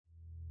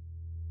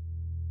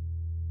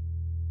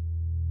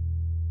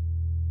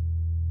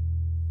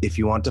If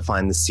you want to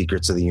find the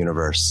secrets of the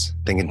universe,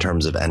 think in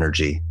terms of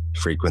energy,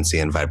 frequency,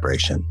 and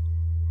vibration.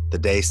 The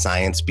day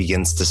science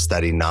begins to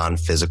study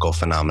non-physical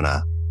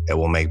phenomena, it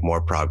will make more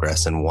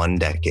progress in 1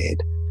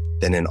 decade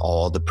than in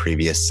all the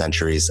previous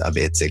centuries of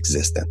its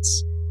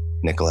existence.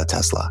 Nikola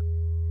Tesla.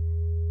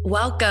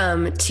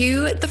 Welcome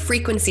to the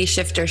Frequency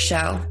Shifter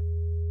Show.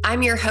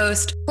 I'm your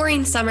host,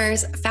 Maureen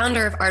Summers,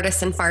 founder of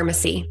Artisan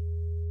Pharmacy.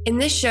 In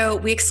this show,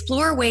 we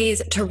explore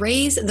ways to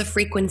raise the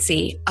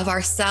frequency of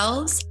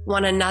ourselves,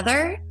 one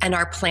another, and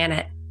our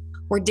planet.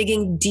 We're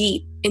digging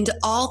deep into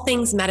all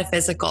things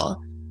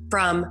metaphysical,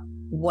 from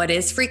what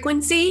is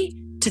frequency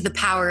to the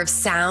power of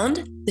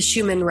sound, the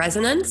Schumann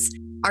resonance,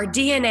 our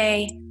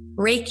DNA,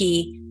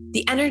 Reiki,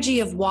 the energy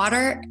of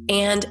water,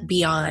 and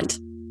beyond,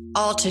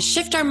 all to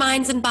shift our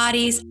minds and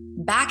bodies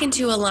back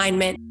into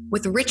alignment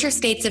with richer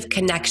states of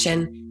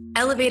connection,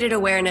 elevated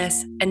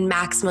awareness, and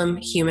maximum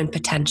human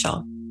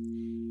potential.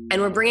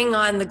 And we're bringing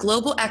on the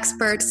global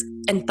experts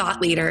and thought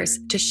leaders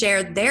to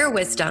share their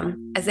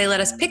wisdom as they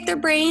let us pick their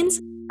brains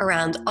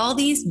around all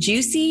these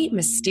juicy,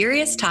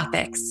 mysterious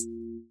topics.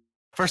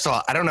 First of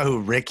all, I don't know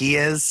who Ricky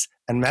is,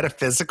 and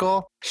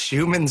metaphysical,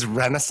 Schumann's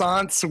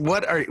Renaissance.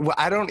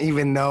 I don't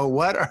even know.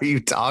 What are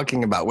you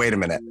talking about? Wait a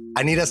minute.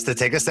 I need us to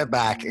take a step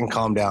back and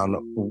calm down.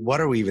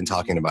 What are we even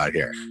talking about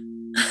here?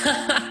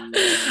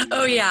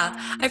 Oh yeah,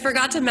 I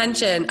forgot to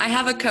mention, I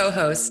have a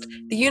co-host.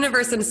 The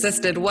universe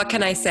insisted, what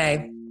can I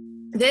say?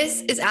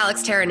 This is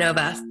Alex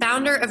Terranova,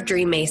 founder of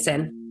Dream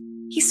Mason.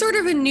 He's sort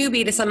of a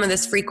newbie to some of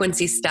this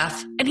frequency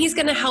stuff, and he's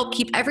going to help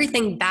keep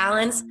everything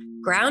balanced,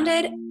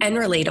 grounded, and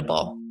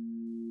relatable.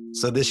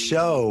 So this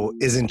show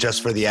isn't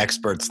just for the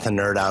experts to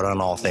nerd out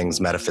on all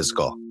things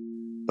metaphysical,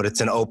 but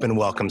it's an open,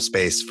 welcome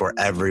space for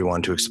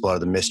everyone to explore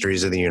the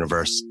mysteries of the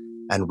universe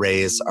and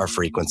raise our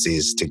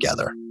frequencies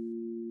together.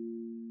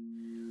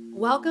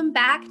 Welcome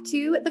back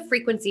to the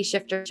Frequency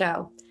Shifter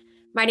Show.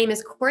 My name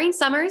is Maureen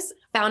Summers,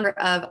 founder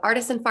of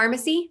Artisan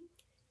Pharmacy,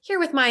 here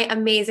with my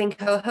amazing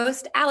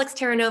co-host, Alex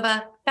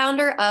Terranova,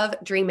 founder of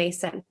Dream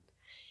Mason.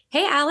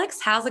 Hey,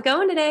 Alex, how's it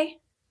going today?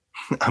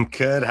 I'm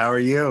good. How are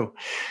you?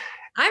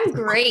 I'm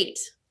great.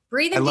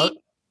 Breathing deep,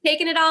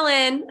 taking it all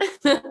in.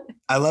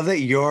 I love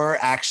that you're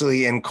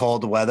actually in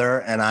cold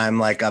weather, and I'm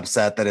like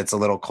upset that it's a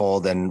little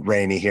cold and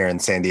rainy here in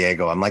San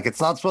Diego. I'm like, it's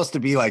not supposed to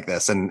be like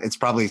this, and it's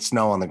probably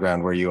snow on the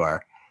ground where you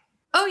are.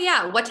 Oh,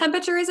 yeah. What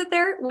temperature is it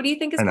there? What do you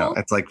think is cold? I know.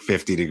 It's like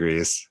 50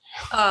 degrees.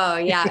 Oh,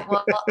 yeah.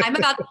 Well, I'm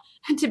about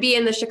to be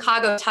in the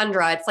Chicago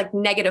tundra. It's like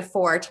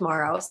 -4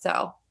 tomorrow.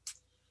 So,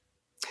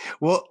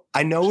 well,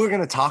 I know we're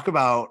going to talk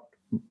about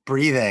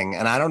breathing,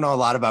 and I don't know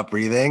a lot about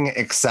breathing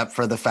except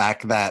for the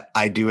fact that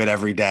I do it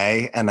every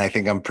day, and I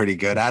think I'm pretty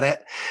good at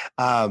it.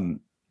 Tell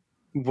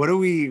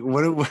me,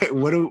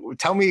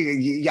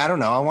 I don't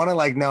know. I want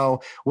to know,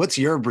 what's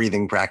your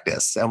breathing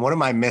practice and what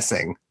am I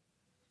missing?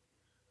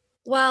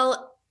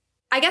 Well,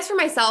 I guess for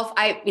myself,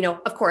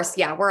 of course,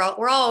 yeah, we're all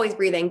always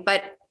breathing,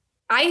 but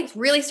I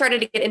really started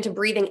to get into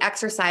breathing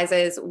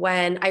exercises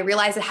when I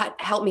realized it had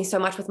helped me so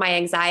much with my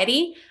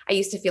anxiety. I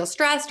used to feel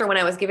stressed, or when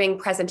I was giving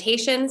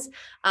presentations,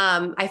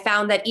 I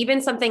found that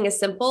even something as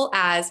simple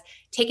as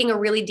taking a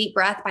really deep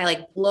breath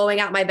by blowing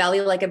out my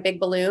belly like a big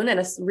balloon and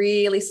a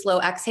really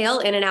slow exhale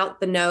in and out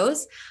the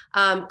nose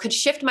could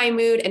shift my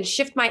mood and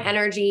shift my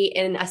energy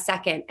in a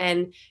second,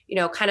 and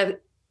kind of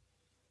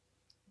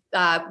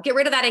get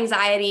rid of that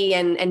anxiety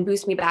and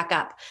boost me back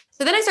up.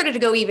 So then I started to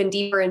go even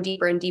deeper and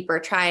deeper and deeper,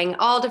 trying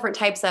all different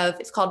types of,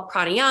 it's called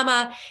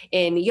pranayama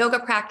in yoga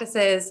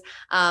practices,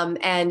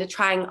 and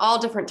trying all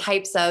different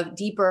types of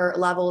deeper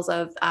levels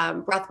of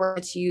breath work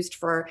that's used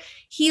for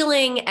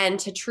healing and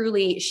to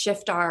truly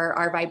shift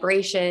our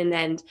vibration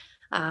and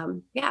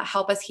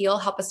help us heal,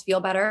 help us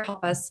feel better,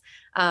 help us,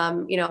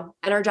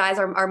 energize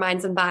our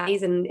minds and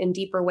bodies in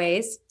deeper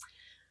ways.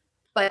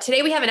 But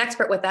today we have an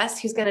expert with us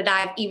who's going to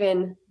dive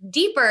even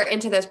deeper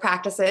into those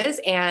practices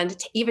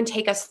and even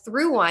take us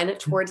through one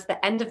towards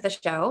the end of the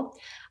show.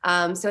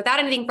 So without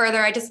anything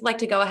further, I'd just like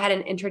to go ahead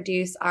and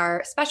introduce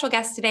our special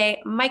guest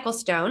today, Michael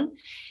Stone.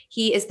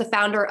 He is the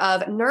founder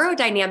of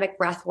Neurodynamic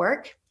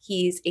Breathwork.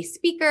 He's a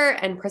speaker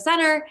and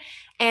presenter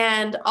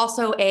and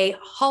also a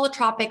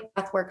holotropic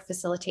breathwork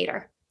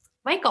facilitator.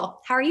 Michael,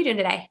 how are you doing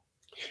today?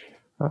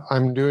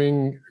 I'm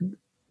doing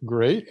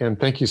great. And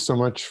thank you so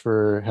much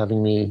for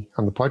having me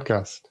on the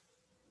podcast.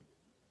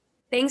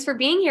 Thanks for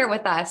being here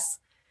with us.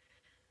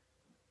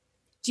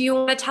 Do you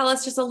want to tell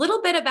us just a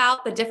little bit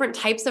about the different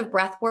types of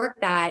breath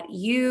work that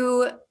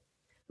you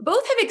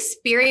both have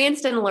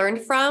experienced and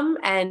learned from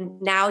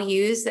and now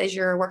use as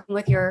you're working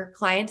with your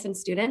clients and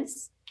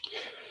students?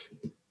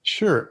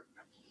 Sure.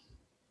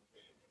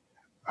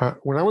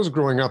 When I was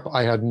growing up,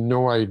 I had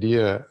no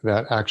idea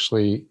that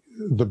actually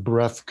the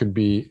breath could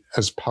be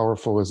as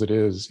powerful as it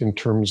is in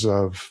terms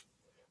of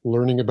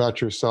learning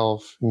about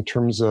yourself, in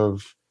terms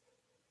of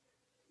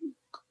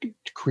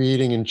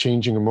creating and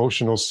changing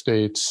emotional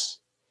states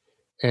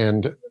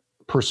and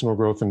personal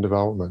growth and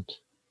development.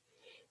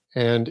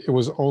 And it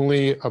was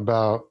only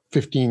about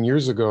 15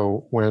 years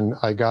ago when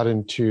I got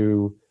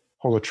into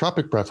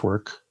holotropic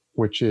breathwork,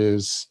 which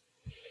is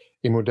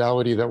a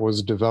modality that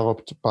was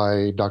developed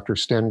by Dr.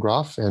 Stan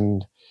Grof,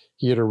 and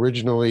he had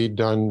originally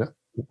done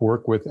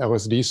work with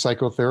LSD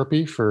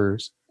psychotherapy for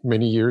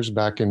many years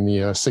back in the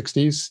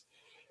 60s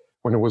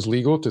when it was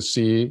legal, to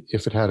see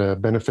if it had a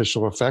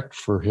beneficial effect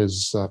for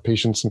his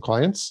patients and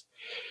clients.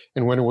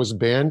 And when it was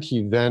banned,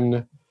 he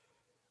then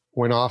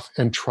went off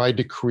and tried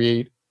to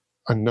create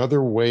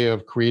another way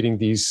of creating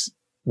these,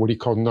 what he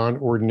called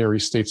non-ordinary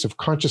states of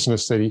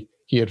consciousness that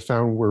he had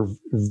found were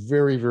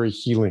very, very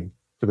healing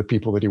for the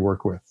people that he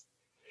worked with.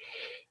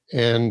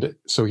 And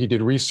so he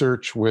did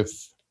research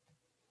with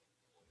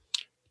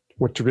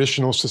what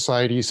traditional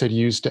societies had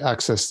used to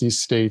access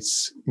these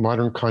states,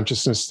 modern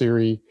consciousness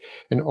theory,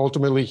 and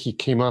ultimately he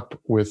came up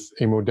with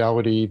a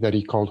modality that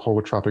he called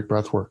holotropic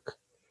breathwork.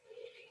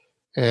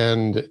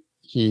 And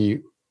he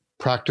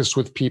practiced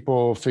with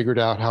people, figured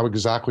out how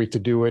exactly to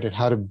do it and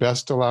how to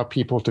best allow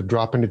people to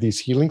drop into these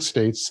healing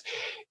states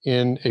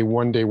in a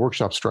one-day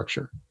workshop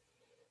structure.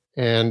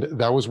 And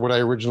that was what I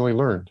originally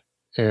learned.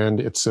 And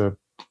it's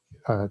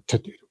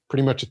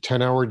pretty much a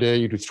 10-hour day.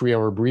 You do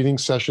 3-hour breathing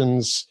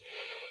sessions,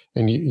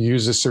 and you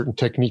use a certain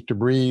technique to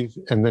breathe,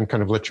 and then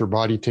kind of let your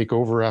body take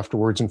over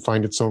afterwards and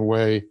find its own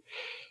way,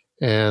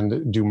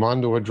 and do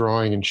mandala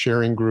drawing and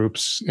sharing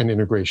groups and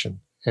integration.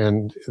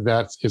 And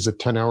that is a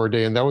 10-hour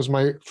day. And that was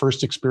my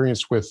first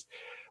experience with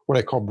what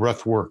I call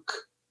breath work,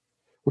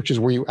 which is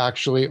where you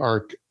actually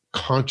are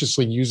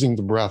consciously using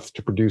the breath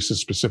to produce a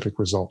specific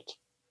result.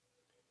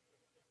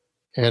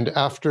 And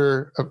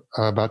after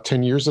about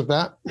 10 years of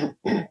that,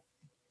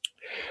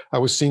 I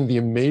was seeing the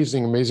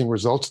amazing, amazing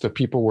results that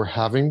people were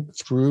having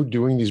through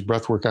doing these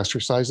breathwork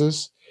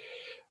exercises.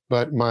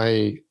 But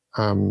my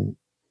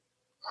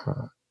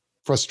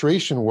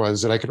frustration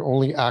was that I could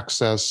only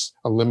access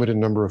a limited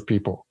number of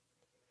people.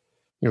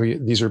 You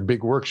know, these are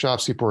big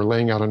workshops. People are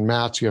laying out on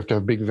mats. You have to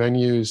have big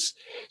venues.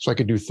 So I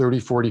could do 30,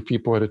 40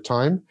 people at a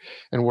time.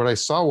 And what I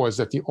saw was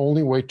that the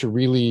only way to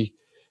really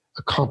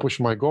accomplish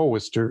my goal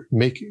was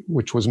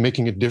which was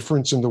making a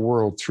difference in the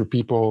world through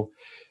people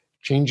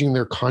changing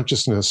their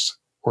consciousness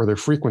or their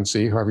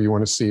frequency, however you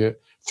want to see it,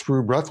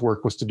 through breath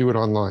work, was to do it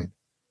online.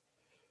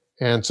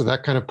 And so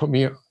that kind of put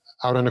me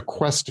out on a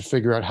quest to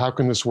figure out how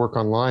can this work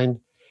online,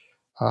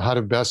 how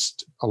to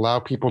best allow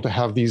people to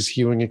have these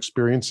healing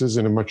experiences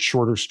in a much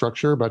shorter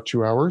structure, about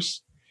 2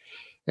 hours.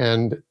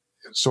 And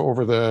so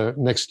over the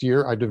next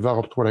year, I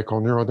developed what I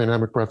call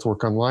neurodynamic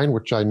breathwork online,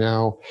 which I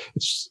now,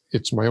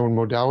 it's my own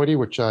modality,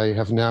 which I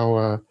have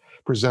now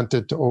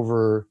presented to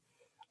over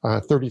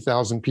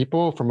 30,000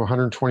 people from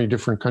 120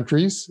 different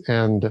countries.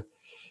 And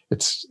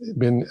it's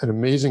been an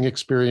amazing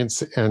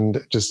experience.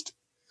 And just,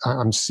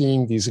 I'm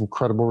seeing these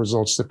incredible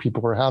results that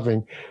people are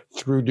having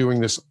through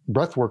doing this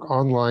breathwork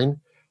online,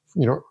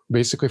 you know,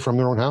 basically from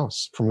their own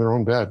house, from their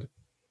own bed,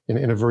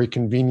 in a very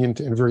convenient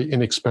and very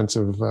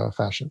inexpensive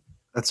fashion.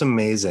 That's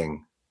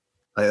amazing.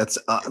 Like that's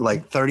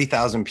like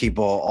 30,000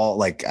 people, all,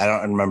 like, I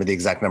don't remember the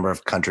exact number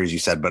of countries you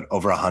said, but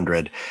over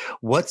 100.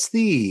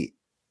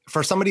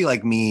 For somebody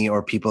like me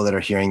or people that are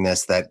hearing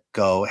this that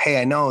go,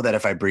 hey, I know that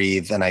if I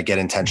breathe and I get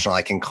intentional,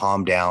 I can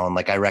calm down.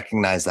 Like, I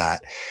recognize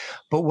that.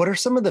 But what are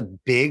some of the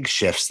big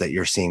shifts that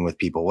you're seeing with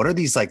people? What are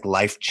these like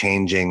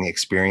life-changing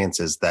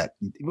experiences that,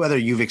 whether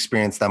you've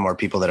experienced them or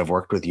people that have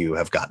worked with you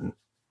have gotten?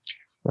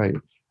 Right.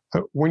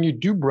 When you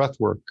do breath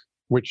work,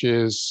 which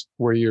is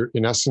where you're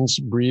in essence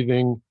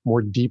breathing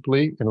more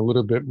deeply and a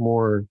little bit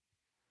more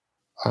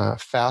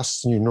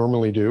fast than you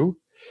normally do,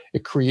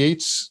 it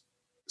creates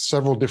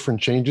several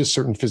different changes,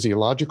 certain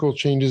physiological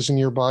changes in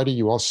your body.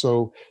 You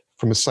also,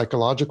 from a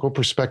psychological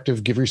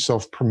perspective, give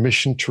yourself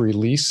permission to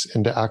release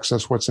and to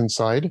access what's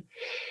inside.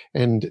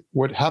 And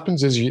what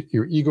happens is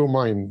your ego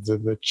mind,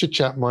 the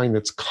chit-chat mind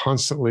that's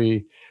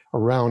constantly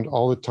around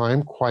all the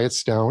time,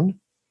 quiets down.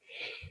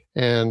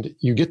 And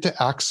you get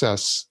to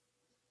access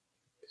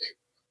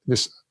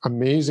this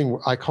amazing,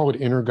 I call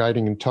it inner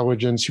guiding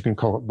intelligence. You can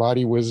call it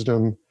body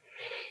wisdom.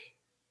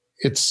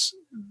 It's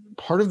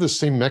part of the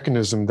same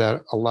mechanism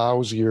that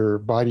allows your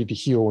body to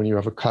heal when you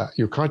have a cut.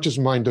 Your conscious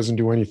mind doesn't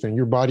do anything.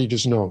 Your body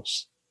just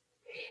knows.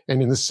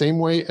 And in the same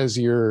way as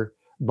your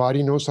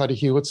body knows how to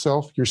heal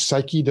itself, your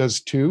psyche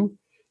does too,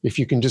 if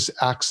you can just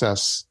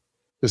access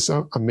this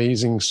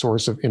amazing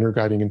source of inner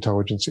guiding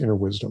intelligence, inner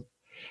wisdom.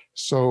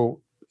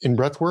 So in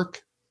breath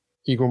work,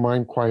 ego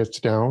mind quiets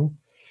down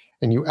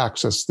and you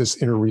access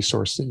this inner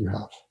resource that you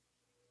have.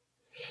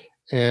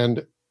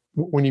 And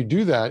when you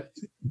do that,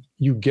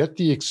 you get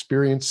the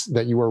experience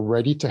that you are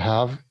ready to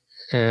have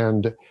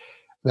and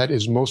that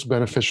is most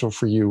beneficial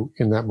for you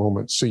in that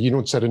moment. So you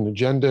don't set an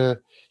agenda,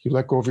 you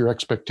let go of your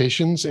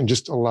expectations and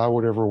just allow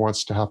whatever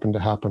wants to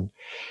happen.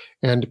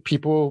 And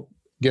people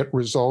get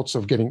results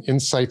of getting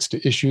insights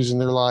to issues in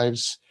their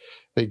lives.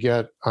 They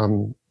get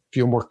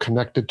feel more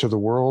connected to the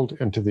world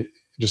and to the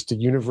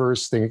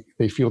universe.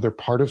 They feel they're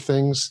part of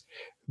things.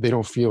 They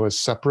don't feel as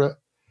separate.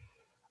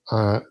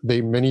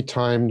 They many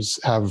times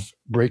have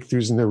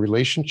breakthroughs in their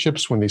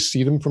relationships when they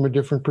see them from a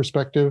different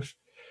perspective.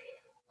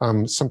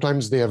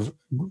 Sometimes they have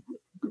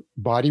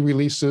body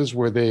releases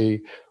where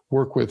they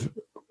work with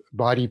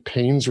body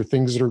pains or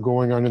things that are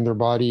going on in their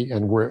body,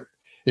 and where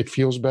It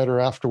feels better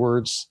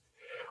afterwards.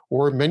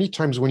 Or many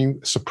times when you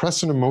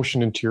suppress an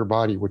emotion into your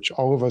body, which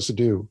all of us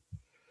do,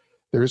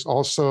 there's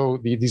also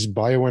these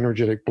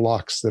bioenergetic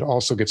blocks that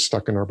also get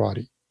stuck in our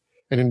body.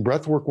 And in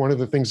breath work, one of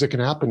the things that can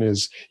happen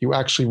is you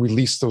actually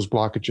release those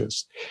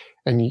blockages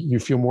and you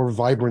feel more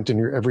vibrant in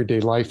your everyday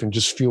life and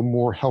just feel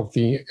more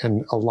healthy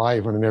and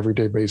alive on an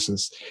everyday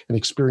basis and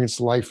experience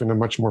life in a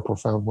much more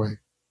profound way.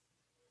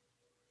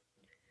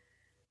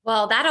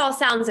 Well, that all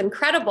sounds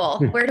incredible.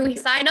 Where do we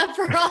sign up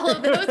for all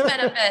of those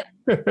benefits?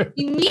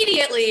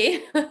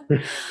 Immediately.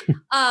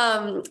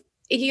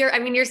 You're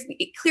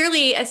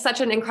clearly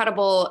such an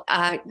incredible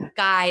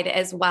guide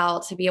as well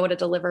to be able to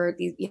deliver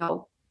these,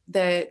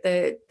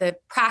 the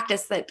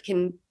practice that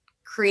can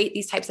create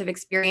these types of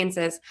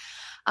experiences.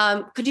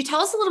 Could you tell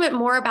us a little bit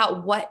more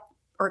about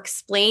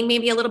explain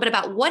maybe a little bit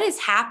about what is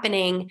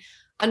happening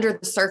under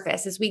the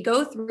surface as we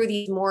go through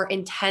these more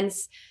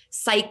intense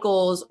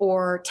cycles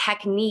or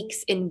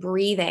techniques in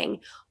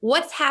breathing?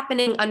 What's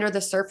happening under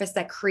the surface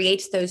that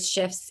creates those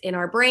shifts in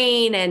our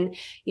brain and,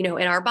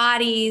 in our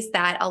bodies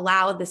that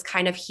allow this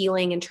kind of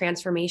healing and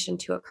transformation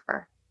to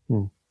occur?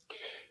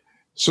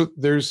 So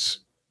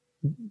there's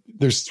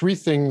three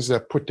things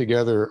that put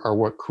together are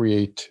what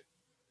create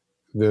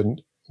the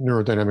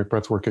neurodynamic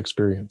breathwork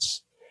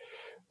experience.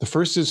 The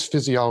first is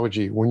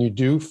physiology. When you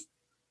do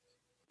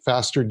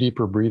faster,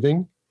 deeper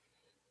breathing,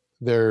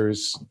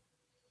 there's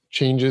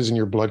changes in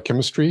your blood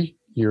chemistry.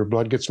 Your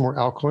blood gets more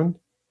alkaline,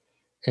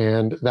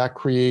 and that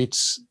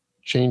creates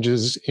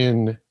changes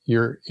in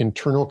your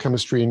internal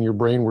chemistry in your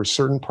brain, where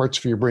certain parts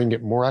of your brain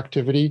get more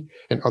activity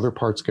and other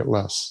parts get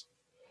less.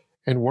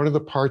 And one of the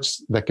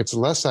parts that gets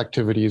less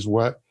activity is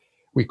what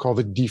we call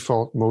the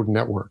default mode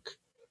network.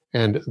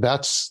 And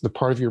that's the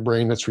part of your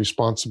brain that's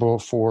responsible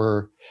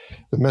for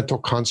the mental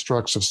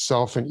constructs of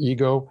self and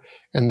ego.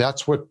 And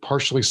that's what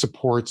partially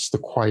supports the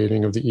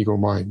quieting of the ego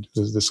mind,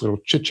 this little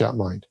chit-chat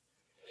mind.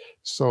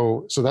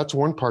 So that's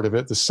one part of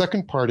it. The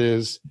second part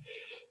is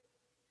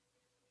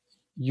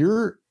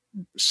your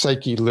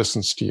psyche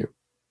listens to you.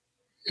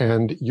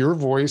 And your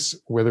voice,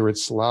 whether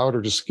it's loud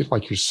or just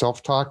like your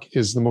self-talk,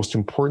 is the most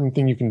important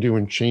thing you can do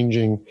in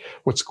changing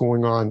what's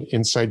going on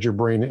inside your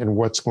brain and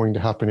what's going to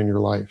happen in your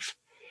life.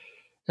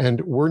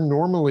 And we're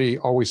normally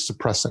always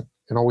suppressing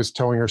and always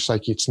telling our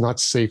psyche it's not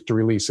safe to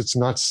release. It's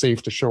not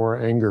safe to show our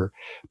anger.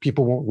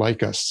 People won't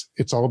like us.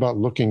 It's all about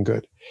looking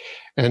good.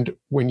 And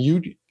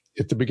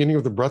at the beginning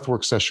of the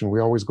breathwork session,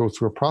 we always go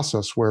through a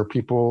process where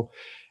people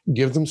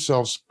give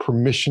themselves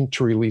permission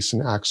to release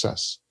and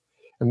access.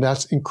 And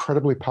that's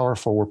incredibly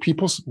powerful, where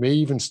people may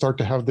even start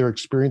to have their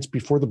experience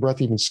before the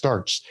breath even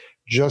starts,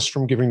 just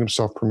from giving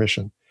themselves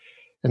permission.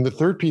 And the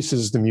third piece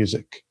is the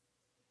music.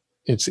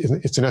 It's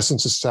in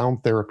essence a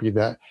sound therapy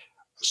that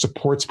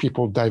supports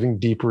people diving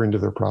deeper into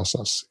their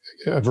process,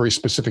 a very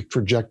specific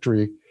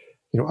trajectory,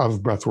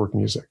 of breathwork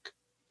music.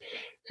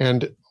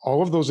 And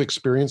all of those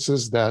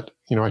experiences that,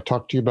 I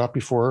talked to you about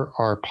before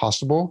are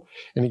possible.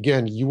 And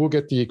again, you will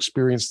get the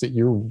experience that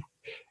you're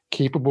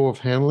capable of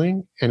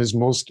handling and is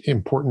most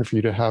important for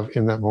you to have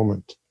in that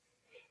moment.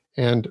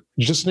 And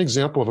just an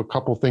example of a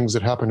couple things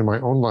that happened in my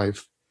own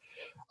life.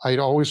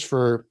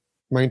 For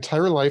my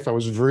entire life, I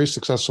was very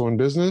successful in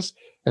business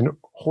and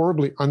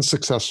horribly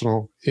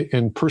unsuccessful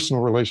in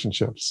personal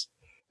relationships.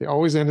 They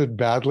always ended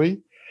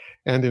badly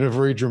and in a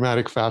very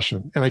dramatic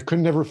fashion. And I could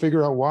never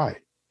figure out why.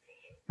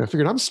 And I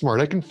figured, I'm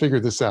smart, I can figure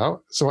this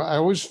out. So I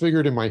always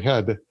figured in my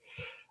head,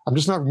 I'm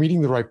just not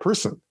meeting the right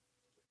person.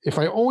 If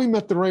I only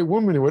met the right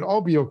woman, it would all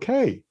be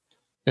okay.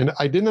 And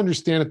I didn't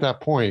understand at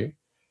that point,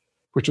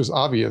 which was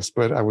obvious,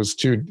 but I was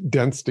too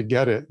dense to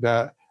get it,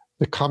 that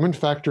the common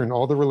factor in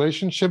all the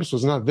relationships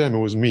was not them, it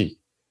was me.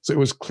 So it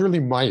was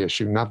clearly my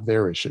issue, not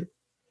their issue.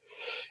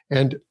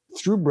 And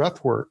through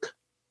breath work,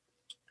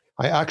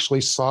 I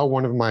actually saw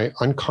one of my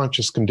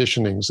unconscious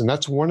conditionings. And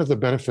that's one of the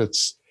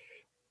benefits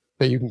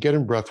that you can get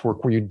in breath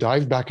work, where you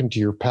dive back into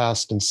your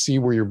past and see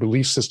where your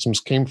belief systems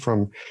came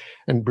from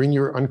and bring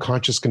your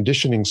unconscious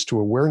conditionings to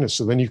awareness.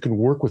 So then you can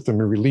work with them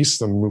and release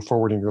them and move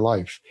forward in your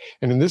life.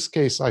 And in this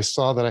case, I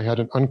saw that I had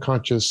an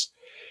unconscious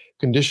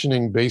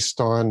conditioning based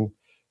on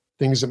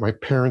things that my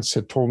parents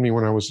had told me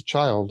when I was a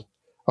child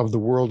of the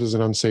world as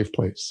an unsafe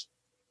place.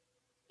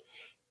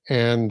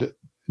 And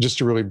just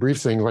a really brief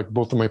thing, like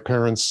both of my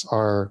parents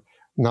are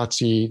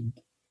Nazi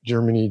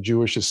Germany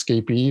Jewish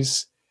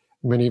escapees.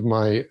 Many of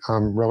my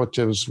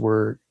relatives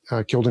were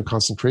killed in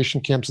concentration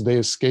camps. They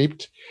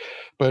escaped.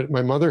 But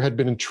my mother had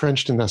been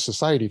entrenched in that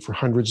society for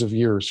hundreds of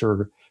years.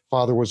 Her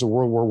father was a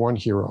World War I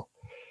hero.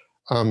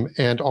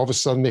 And all of a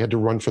sudden, they had to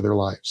run for their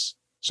lives.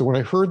 So when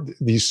I heard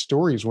these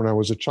stories when I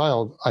was a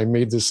child, I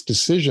made this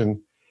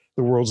decision,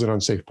 the world's an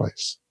unsafe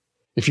place.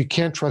 If you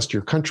can't trust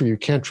your country, you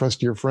can't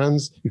trust your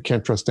friends, you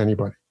can't trust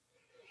anybody.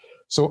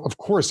 So of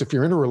course, if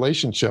you're in a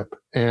relationship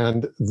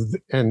and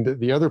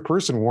the other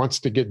person wants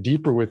to get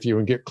deeper with you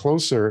and get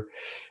closer,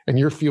 and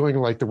you're feeling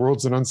like the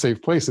world's an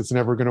unsafe place, it's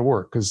never going to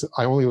work, because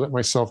I only let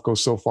myself go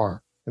so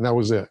far, and that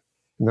was it.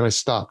 And then I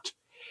stopped.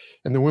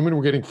 And the women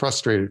were getting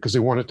frustrated because they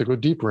wanted to go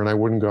deeper and I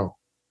wouldn't go.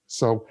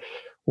 So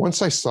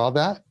once I saw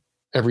that,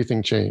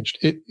 everything changed.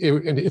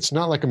 And it's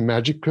not like a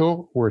magic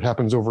pill where it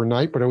happens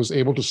overnight, but I was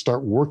able to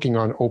start working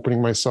on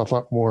opening myself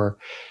up more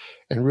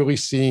and really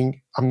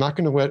seeing I'm not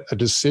going to let a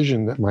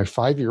decision that my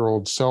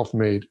 5-year-old self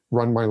made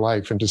run my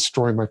life and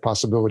destroy my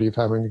possibility of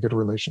having a good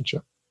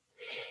relationship.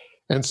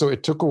 And so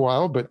it took a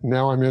while, but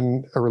now I'm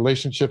in a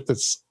relationship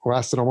that's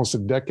lasted almost a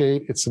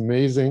decade. It's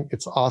amazing.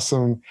 It's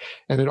awesome.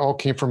 And it all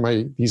came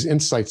from these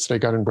insights that I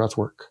got in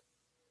breathwork.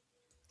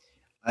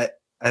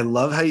 I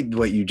love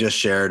what you just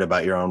shared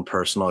about your own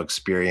personal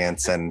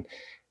experience and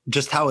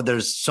just how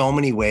there's so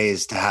many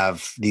ways to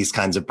have these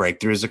kinds of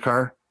breakthroughs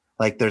occur.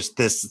 Like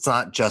it's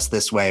not just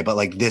this way, but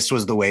like this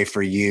was the way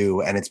for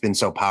you. And it's been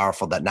so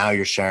powerful that now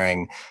you're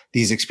sharing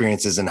these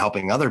experiences and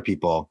helping other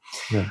people.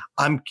 Yeah.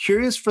 I'm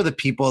curious for the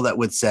people that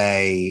would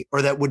say,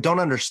 or that don't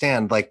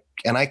understand, like,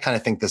 and I kind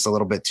of think this a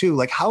little bit too,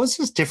 like, how is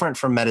this different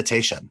from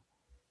meditation?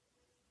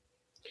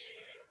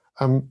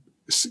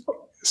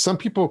 Some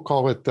people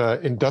call it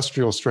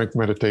industrial strength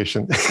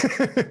meditation.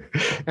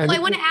 Well, I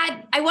want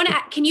to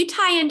add, can you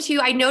tie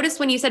into, I noticed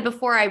when you said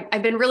before,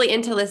 I've been really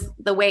into this,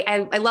 the way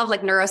I love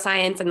like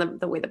neuroscience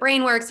and the way the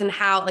brain works and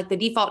how like the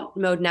default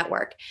mode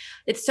network.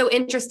 It's so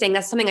interesting.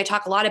 That's something I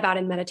talk a lot about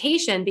in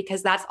meditation,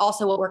 because that's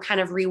also what we're kind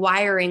of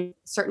rewiring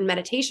certain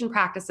meditation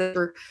practices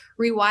or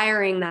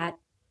rewiring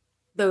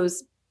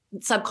those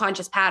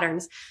subconscious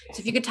patterns. So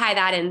if you could tie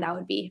that in, that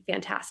would be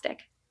fantastic.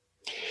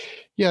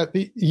 Yeah,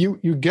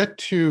 you get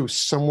to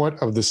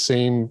somewhat of the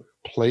same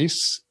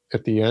place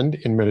at the end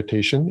in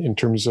meditation in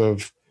terms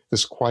of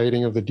this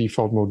quieting of the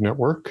default mode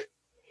network.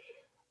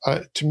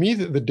 To me,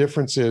 the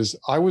difference is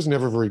I was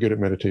never very good at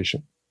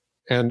meditation,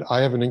 and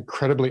I have an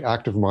incredibly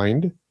active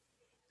mind,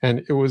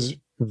 and it was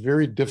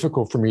very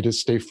difficult for me to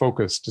stay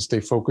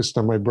focused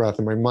on my breath,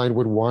 and my mind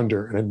would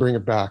wander, and I'd bring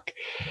it back.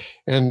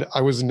 And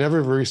I was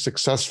never very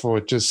successful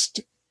at just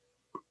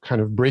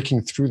kind of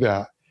breaking through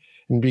that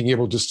and being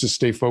able just to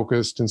stay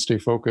focused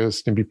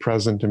and be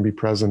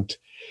present.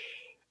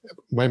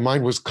 My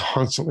mind was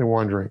constantly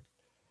wandering.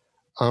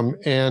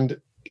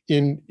 And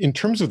in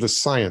terms of the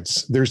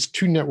science, there's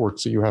 2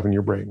 networks that you have in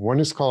your brain. One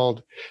is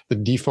called the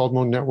default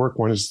mode network.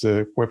 One is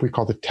what we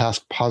call the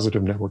task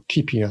positive network,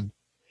 TPN.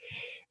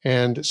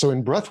 And so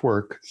in breath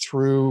work,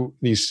 through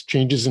these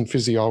changes in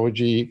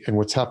physiology and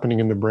what's happening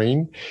in the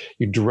brain,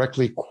 you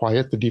directly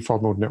quiet the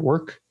default mode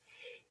network.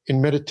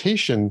 In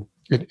meditation,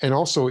 and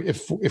also,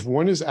 if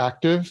one is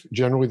active,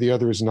 generally the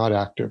other is not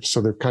active.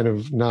 So they're kind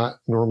of not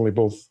normally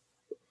both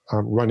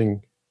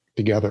running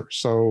together.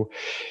 So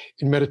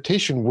in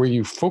meditation, where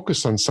you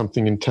focus on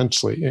something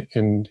intensely,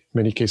 in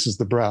many cases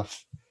the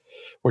breath,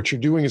 what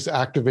you're doing is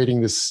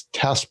activating this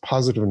task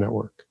positive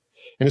network.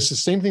 And it's the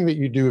same thing that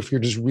you do if you're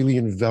just really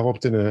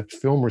enveloped in a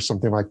film or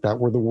something like that,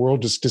 where the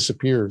world just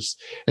disappears.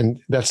 And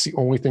that's the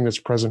only thing that's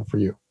present for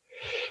you.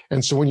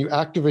 And so when you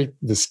activate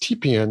this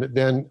TPN,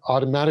 then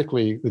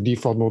automatically the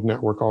default mode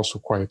network also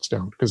quiets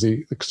down because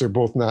they're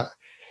both not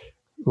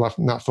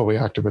fully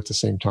active at the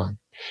same time.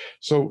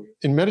 So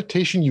in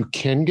meditation, you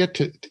can get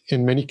to,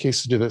 in many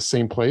cases, to the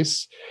same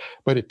place,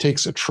 but it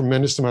takes a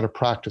tremendous amount of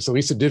practice. At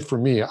least it did for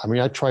me. I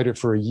mean, I tried it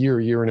for a year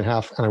and a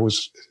half, and I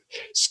was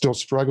still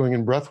struggling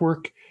in breath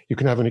work. You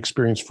can have an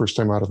experience first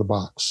time out of the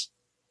box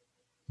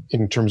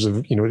in terms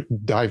of,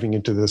 diving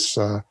into this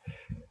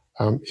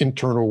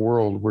internal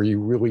world where you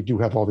really do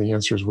have all the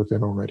answers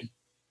within already.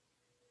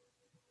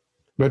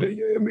 But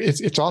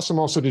it's awesome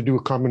also to do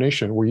a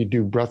combination where you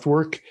do breath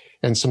work,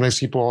 and sometimes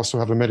people also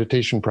have a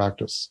meditation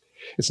practice.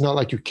 It's not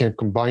like you can't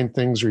combine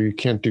things or you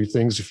can't do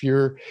things. If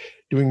you're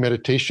doing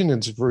meditation and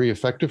it's very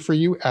effective for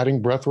you,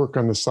 adding breath work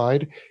on the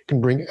side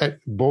can bring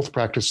both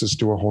practices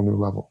to a whole new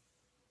level.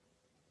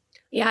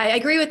 Yeah, I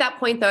agree with that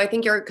point, though. I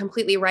think you're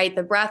completely right.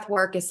 The breath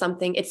work is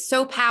something, it's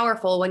so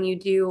powerful when you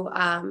do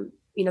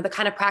the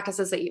kind of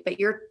practices that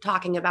you're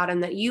talking about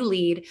and that you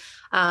lead.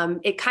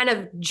 It kind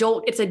of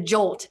it's a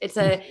jolt.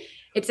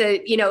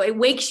 It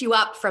wakes you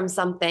up from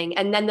something.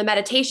 And then the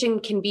meditation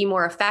can be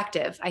more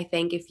effective, I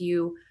think, if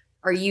you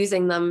are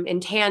using them in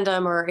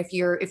tandem, or if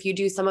you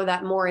do some of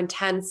that more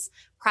intense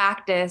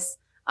practice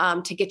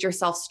to get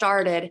yourself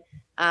started.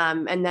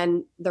 And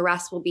then the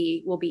rest will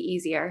be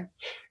easier.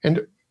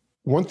 And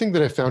one thing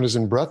that I found is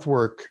in breath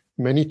work,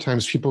 many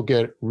times people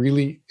get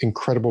really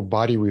incredible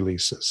body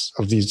releases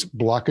of these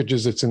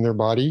blockages that's in their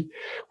body,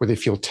 where they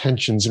feel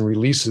tensions and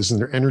releases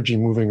and their energy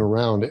moving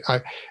around.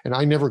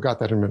 I never got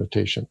that in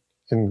meditation.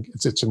 And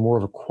it's a more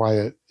of a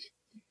quiet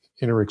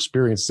inner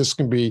experience.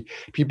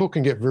 People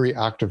can get very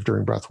active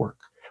during breath work,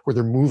 where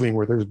they're moving,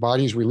 where their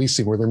body's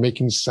releasing, where they're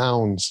making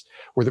sounds,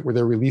 where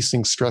they're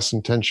releasing stress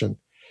and tension.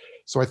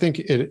 So I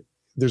think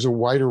there's a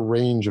wider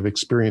range of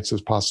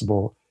experiences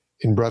possible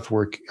in breath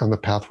work on the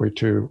pathway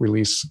to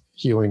release,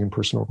 healing, and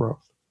personal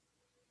growth.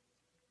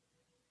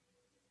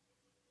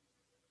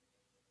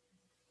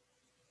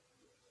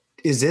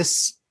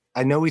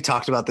 I know we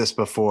talked about this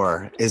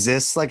before. Is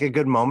this like a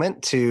good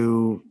moment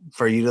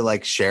for you to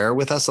like share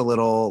with us a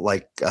little,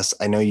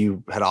 I know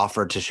you had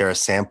offered to share a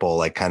sample,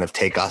 like kind of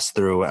take us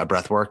through a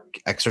breathwork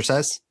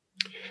exercise?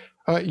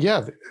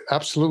 Yeah,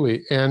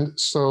 absolutely. And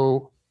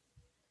so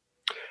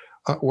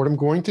What I'm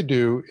going to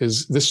do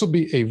is this will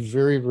be a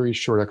very, very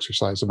short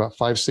exercise, about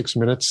 5-6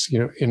 minutes,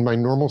 in my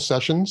normal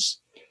sessions.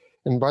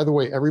 And by the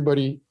way,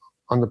 everybody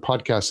on the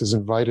podcast is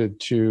invited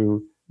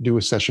to do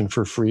a session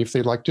for free if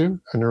they'd like to,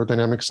 a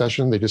neurodynamic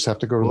session. They just have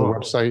to go to the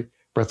website,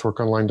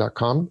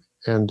 breathworkonline.com,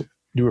 and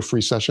do a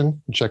free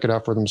session and check it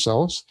out for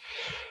themselves.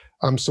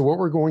 So what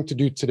we're going to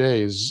do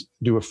today is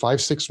do a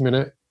 5-6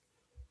 minute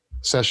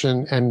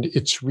session. And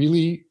it's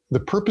really, the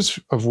purpose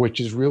of which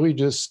is really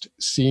just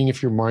seeing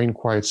if your mind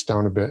quiets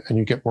down a bit and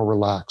you get more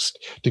relaxed,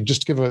 to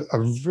just give a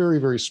very,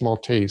 very small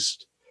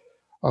taste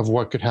of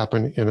what could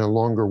happen in a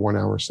longer 1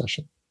 hour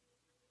session.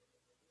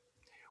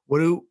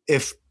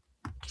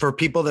 For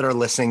people that are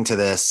listening to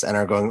this and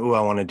are going, "Ooh,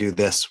 I want to do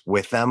this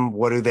with them,"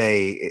 what do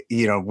they,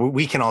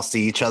 we can all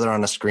see each other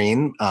on a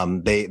screen.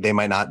 They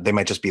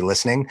might just be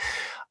listening.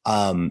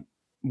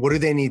 What do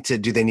they need to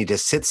do? They need to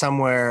sit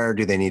somewhere?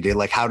 Do they need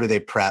to, how do they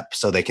prep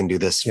so they can do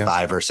this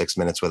 5 or 6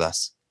 minutes with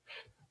us?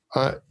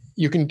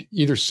 You can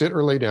either sit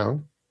or lay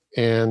down.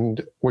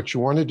 And what you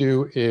want to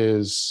do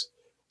is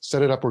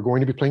set it up. We're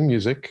going to be playing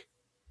music.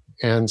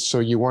 And so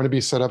you want to be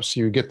set up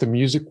so you get the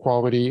music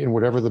quality in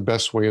whatever the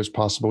best way is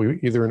possible,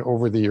 either an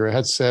over-the-ear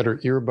headset or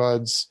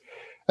earbuds,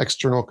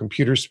 external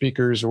computer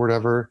speakers or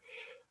whatever.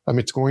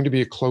 It's going to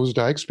be a closed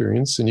eye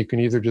experience, and you can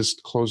either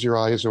just close your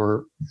eyes,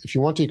 or if you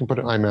want to, you can put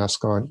an eye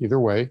mask on, either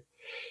way.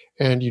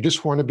 And you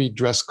just want to be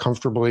dressed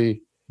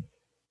comfortably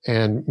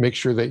and make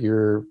sure that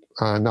you're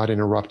not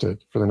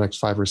interrupted for the next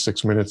 5 or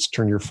 6 minutes.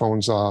 Turn your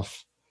phones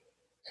off.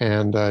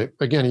 And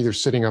again, either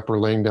sitting up or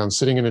laying down.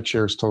 Sitting in a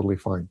chair is totally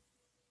fine.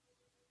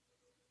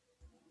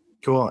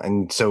 Cool.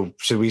 And so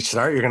should we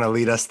start? You're going to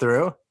lead us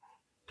through?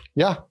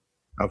 Yeah.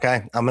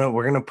 Okay.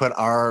 We're going to put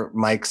our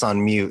mics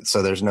on mute.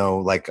 So there's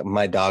no,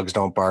 my dogs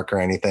don't bark or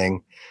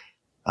anything.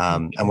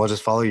 And we'll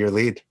just follow your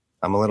lead.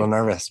 I'm a little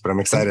nervous, but I'm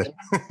excited.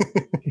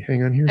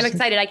 Hang on here. I'm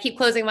excited. I keep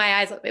closing my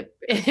eyes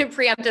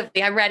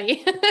preemptively. I'm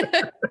ready.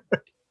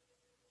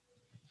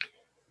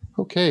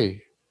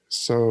 Okay.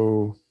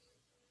 So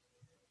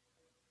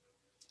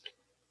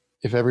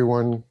if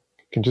everyone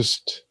can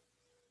just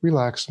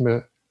relax a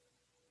bit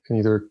and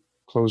either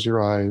close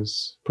your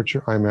eyes, put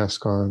your eye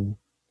mask on.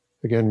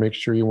 Again, make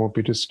sure you won't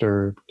be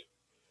disturbed.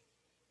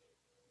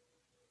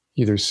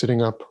 Either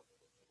sitting up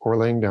or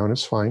laying down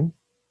is fine.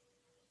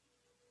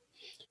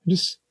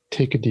 Just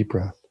take a deep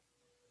breath.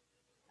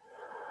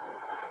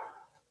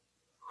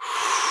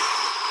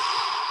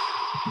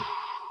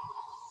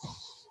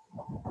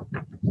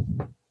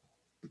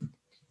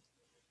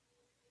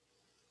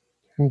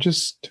 And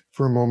just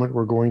for a moment,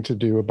 we're going to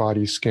do a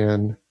body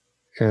scan,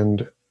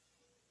 and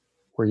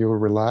where you'll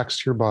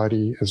relax your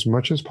body as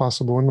much as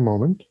possible in the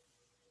moment.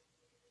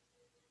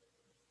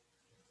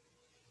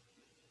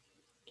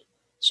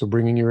 So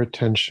bringing your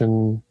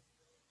attention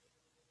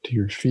to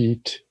your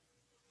feet,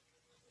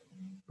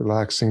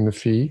 relaxing the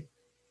feet,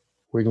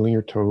 wiggling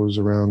your toes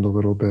around a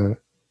little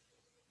bit,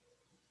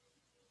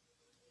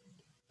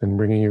 and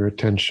bringing your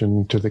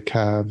attention to the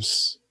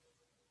calves,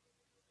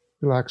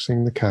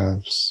 relaxing the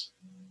calves,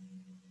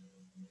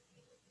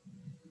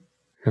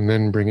 and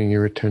then bringing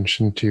your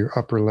attention to your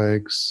upper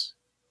legs,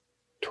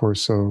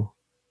 torso,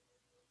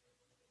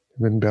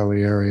 and then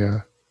belly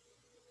area,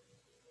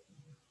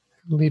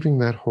 leaving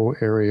that whole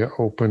area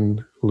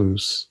open,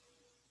 loose,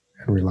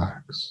 and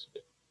relaxed.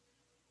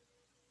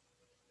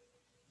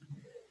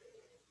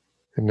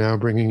 And now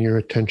bringing your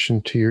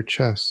attention to your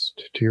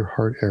chest, to your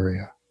heart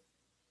area.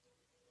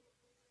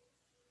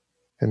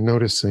 And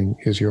noticing,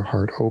 is your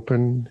heart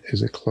open?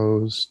 Is it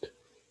closed?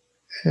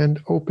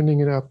 And opening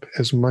it up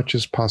as much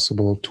as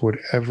possible to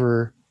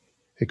whatever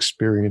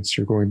experience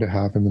you're going to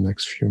have in the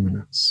next few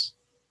minutes.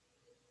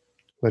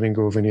 Letting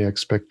go of any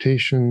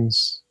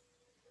expectations,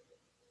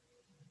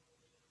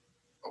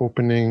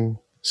 opening,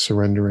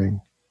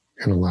 surrendering,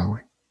 and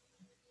allowing.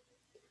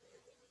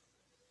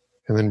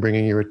 And then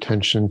bringing your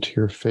attention to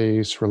your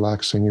face,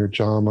 relaxing your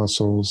jaw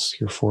muscles,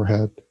 your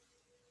forehead.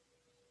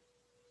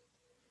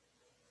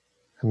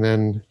 And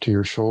then to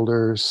your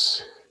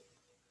shoulders,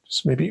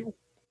 just maybe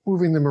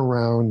moving them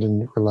around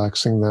and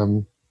relaxing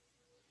them.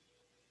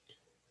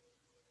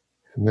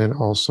 And then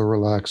also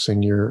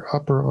relaxing your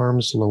upper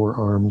arms, lower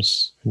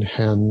arms, and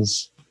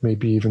hands,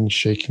 maybe even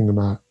shaking them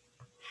out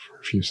for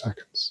a few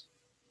seconds.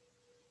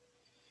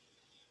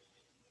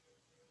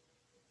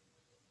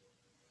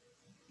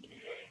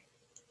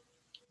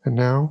 And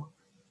now,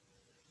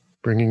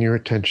 bringing your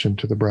attention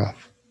to the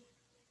breath.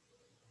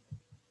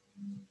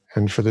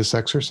 And for this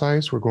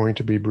exercise, we're going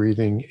to be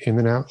breathing in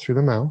and out through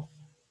the mouth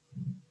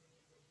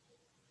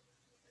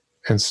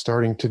and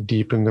starting to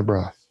deepen the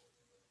breath.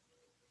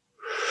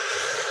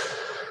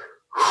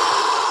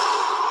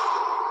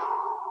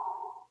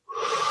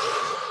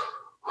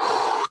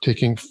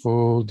 Taking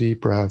full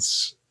deep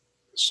breaths.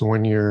 So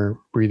when you're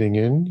breathing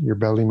in, your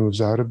belly moves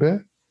out a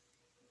bit.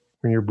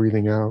 When you're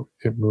breathing out,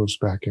 it moves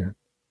back in.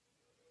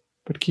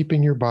 But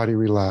keeping your body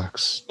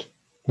relaxed,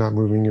 not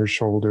moving your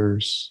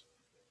shoulders,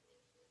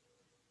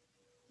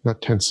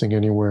 not tensing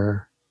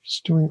anywhere,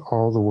 just doing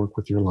all the work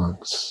with your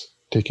lungs,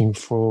 taking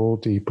full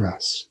deep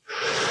breaths.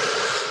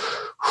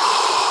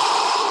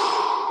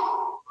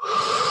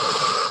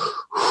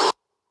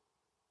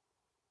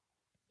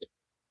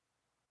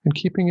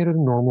 and keeping it at a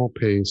normal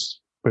pace,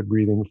 but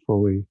breathing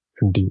fully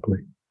and deeply.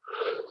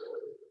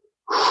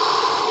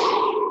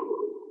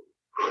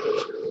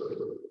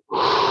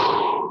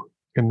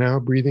 And now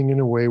breathing in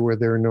a way where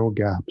there are no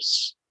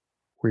gaps,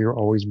 where you're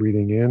always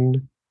breathing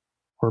in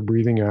or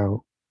breathing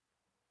out,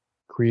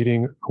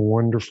 creating a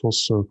wonderful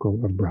circle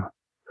of breath.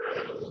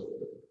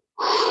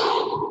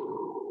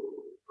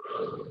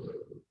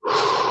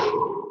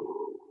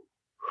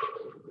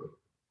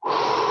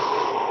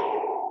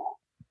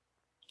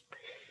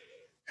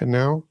 And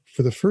now,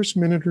 for the first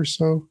minute or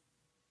so,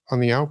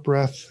 on the out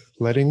breath,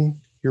 letting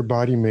your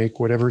body make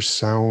whatever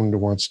sound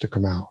wants to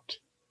come out.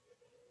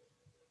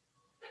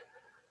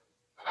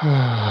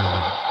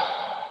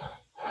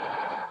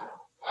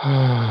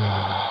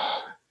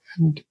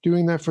 And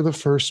doing that for the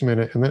first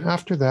minute. And then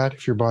after that,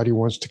 if your body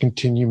wants to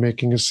continue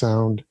making a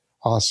sound,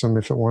 awesome.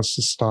 If it wants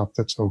to stop,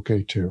 that's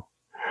okay too.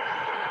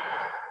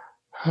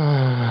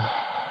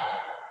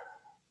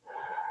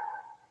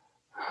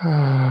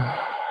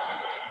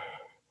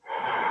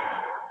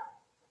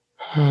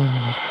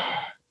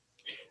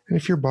 And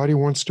if your body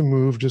wants to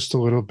move just a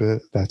little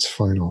bit, that's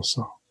fine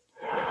also.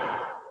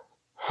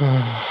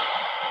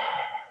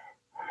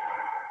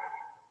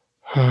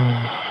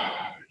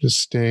 Just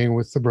staying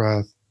with the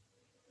breath,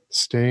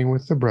 staying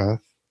with the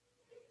breath.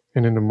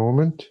 And in a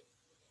moment,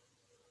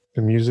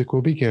 the music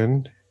will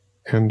begin,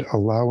 and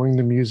allowing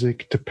the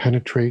music to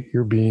penetrate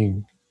your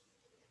being,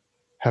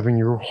 having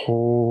your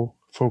whole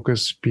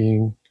focus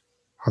being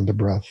on the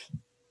breath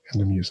and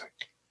the music.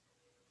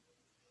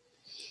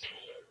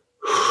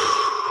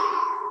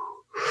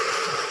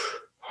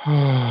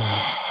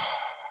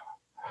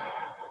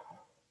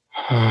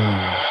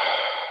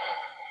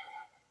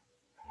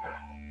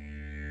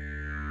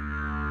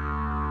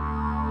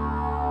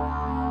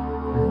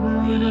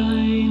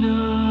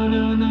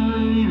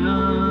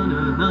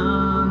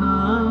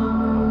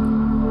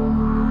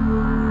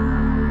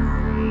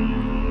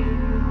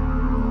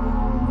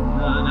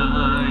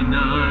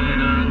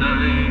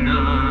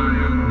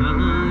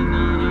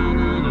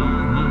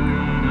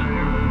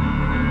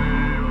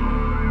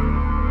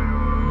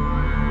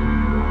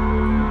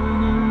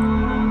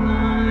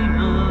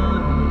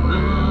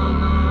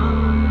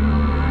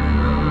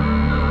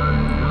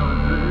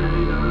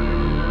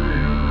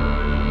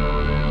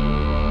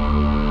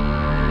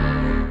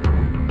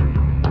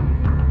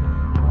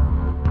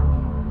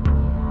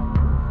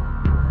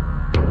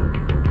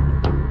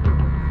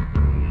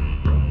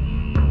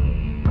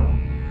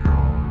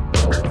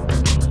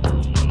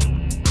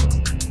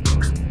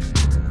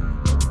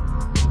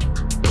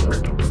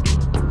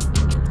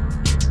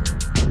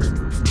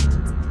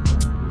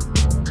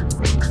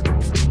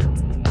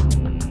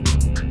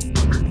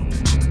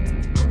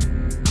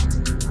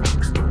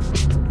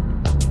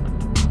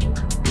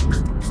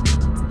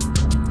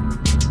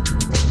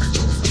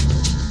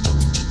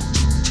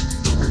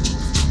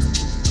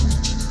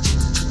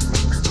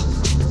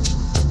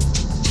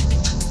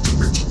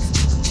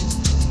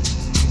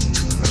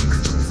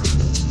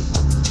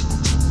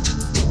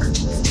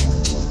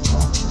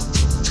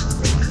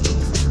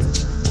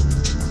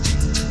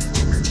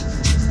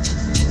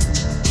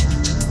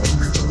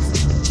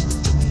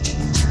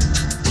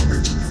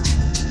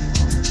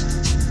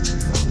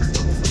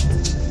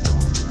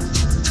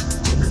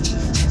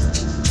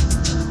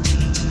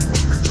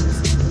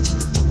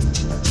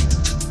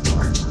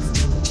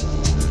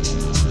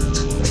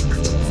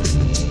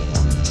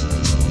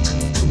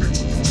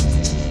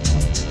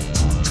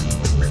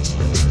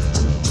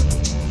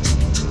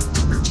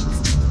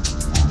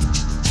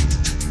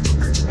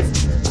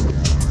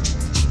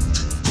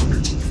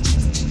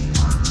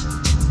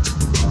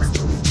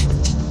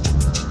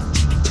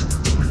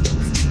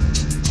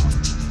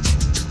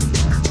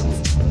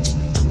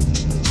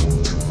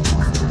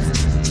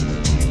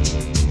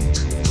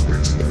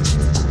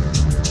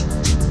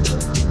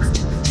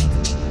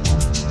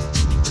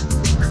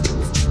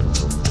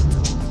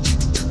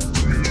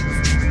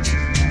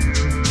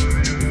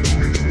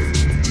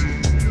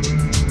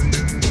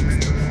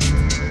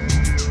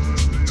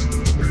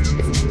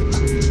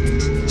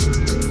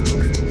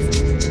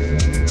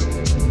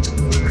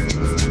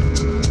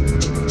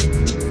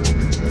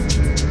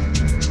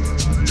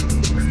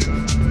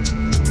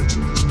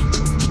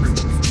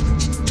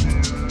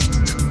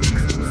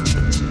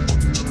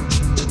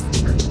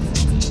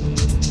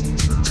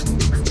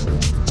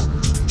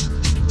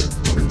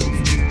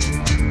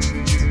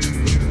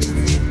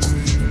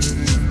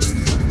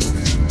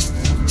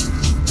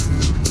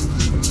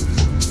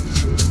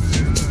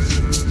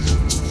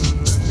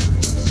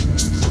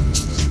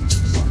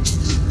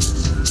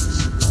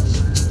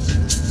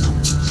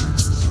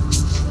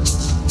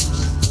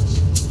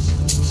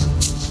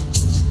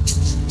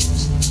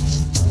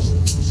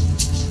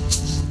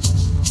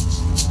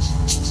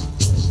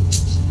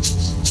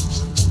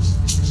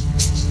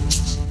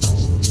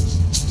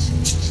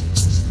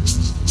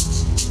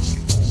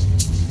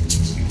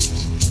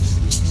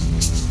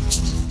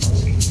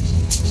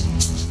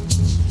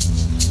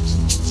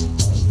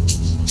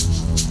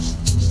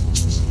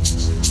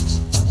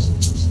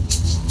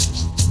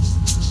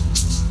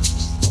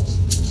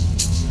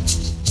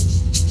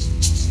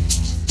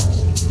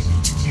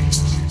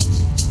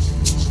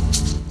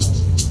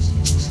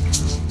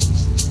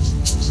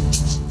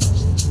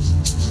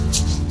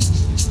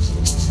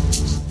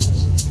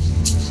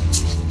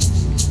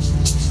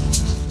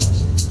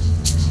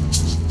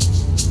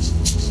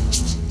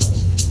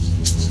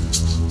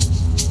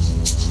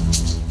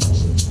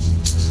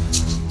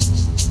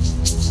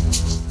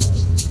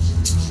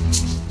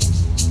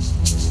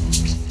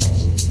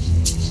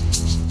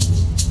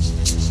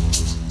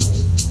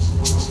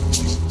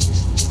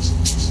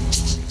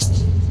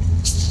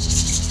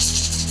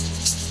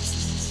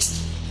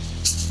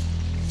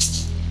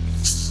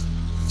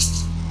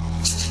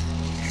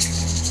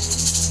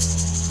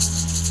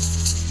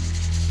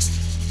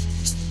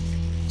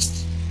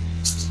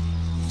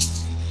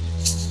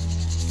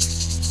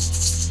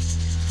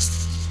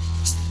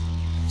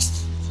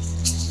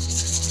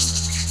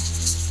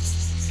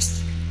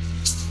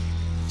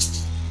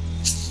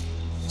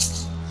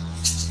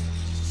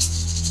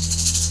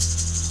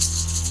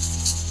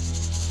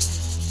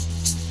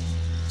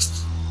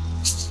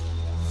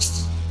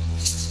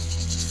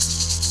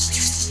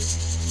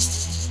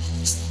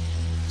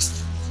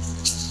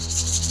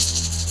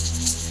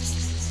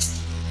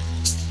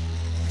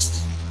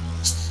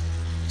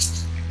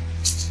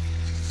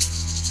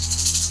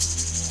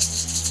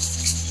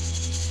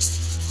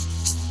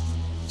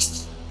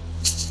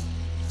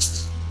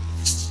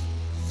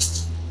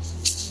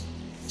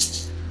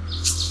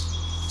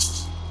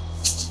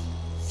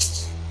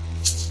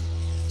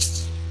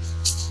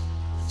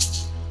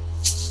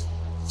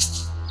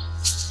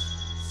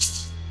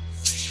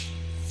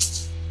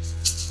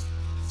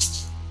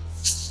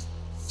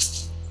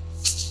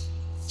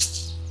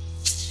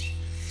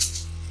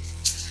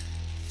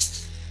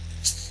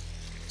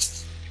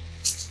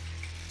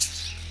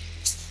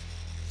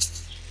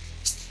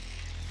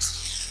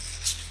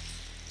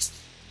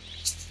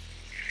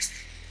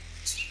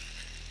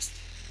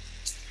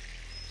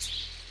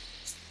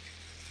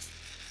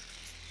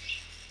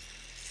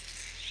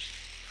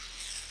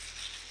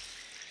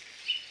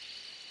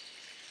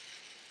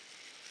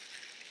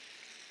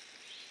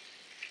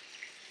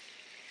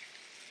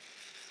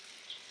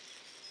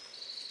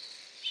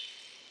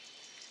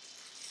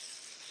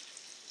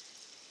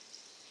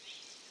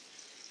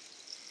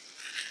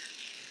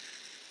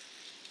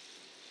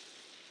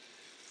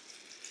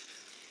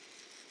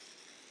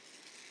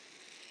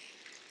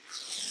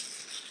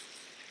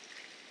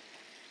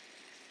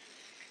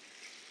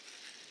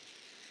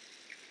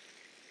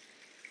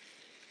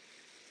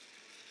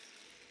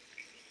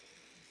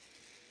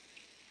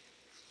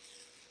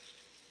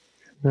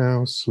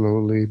 Now,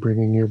 slowly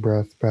bringing your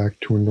breath back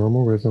to a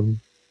normal rhythm.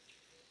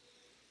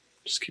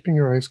 Just keeping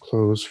your eyes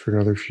closed for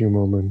another few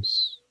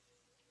moments.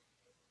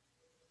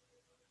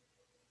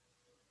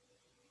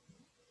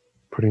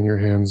 Putting your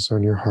hands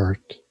on your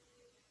heart.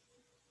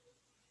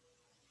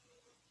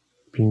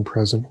 Being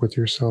present with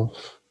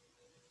yourself.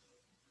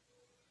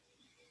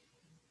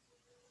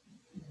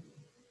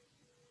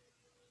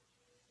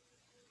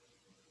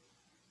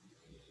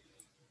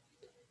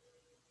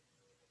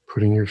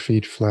 Putting your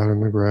feet flat on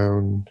the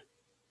ground.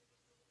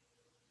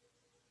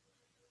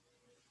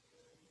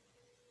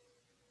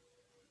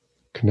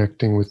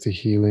 Connecting with the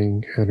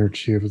healing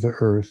energy of the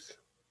earth,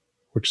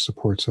 which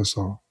supports us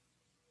all.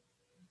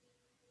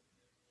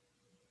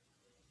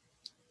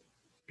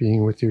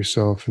 Being with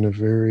yourself in a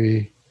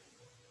very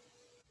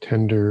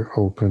tender,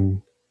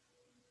 open,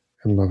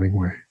 and loving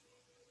way.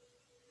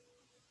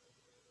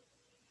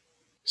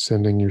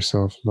 Sending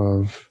yourself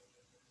love,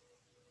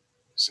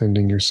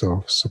 sending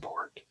yourself support.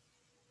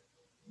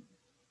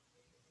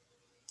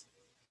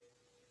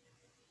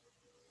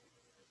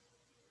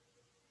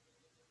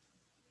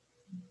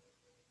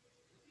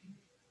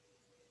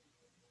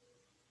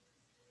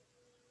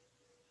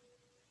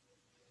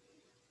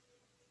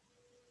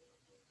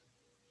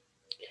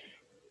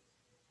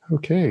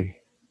 Okay,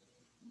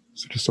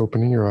 so just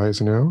opening your eyes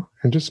now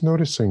and just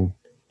noticing,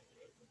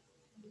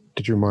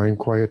 did your mind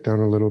quiet down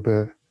a little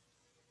bit?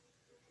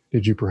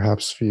 Did you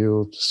perhaps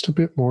feel just a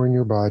bit more in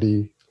your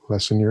body,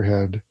 less in your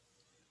head?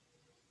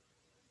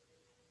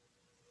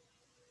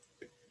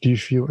 Do you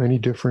feel any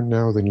different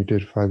now than you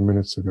did 5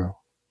 minutes ago?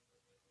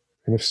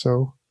 And if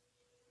so,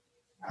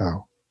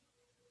 how?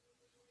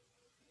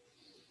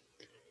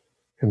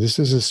 And this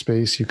is a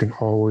space you can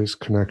always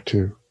connect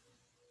to.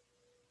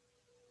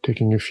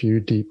 Taking a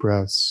few deep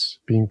breaths,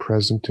 being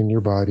present in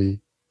your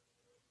body,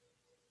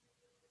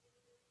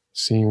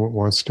 seeing what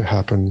wants to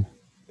happen,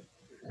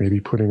 maybe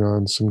putting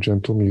on some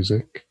gentle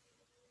music,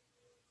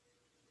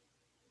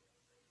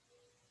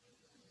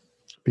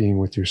 being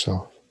with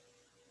yourself.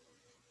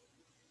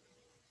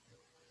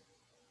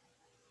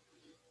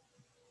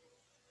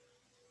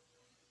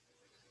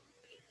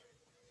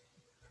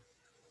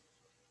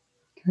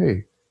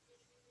 Okay.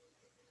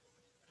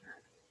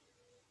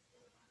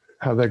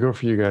 How'd that go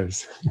for you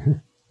guys? You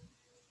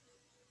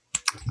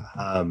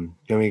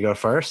want me to go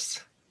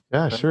first?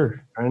 Yeah,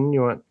 sure. And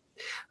you want?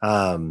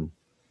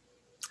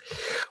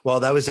 Well,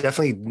 that was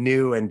definitely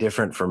new and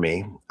different for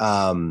me.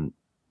 The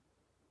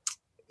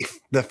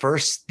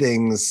first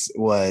things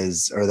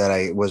was, or that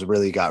I was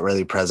really got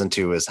really present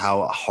to, was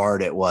how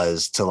hard it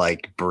was to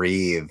like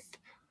breathe.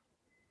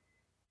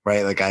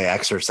 Right. Like I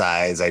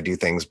exercise, I do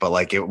things, but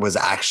like it was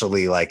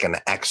actually like an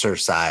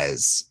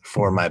exercise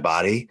for my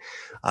body.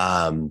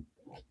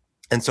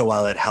 And so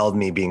while it held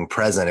me being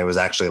present, it was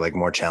actually like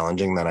more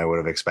challenging than I would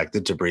have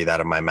expected to breathe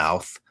out of my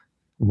mouth,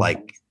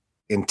 like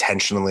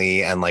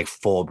intentionally, and like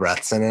full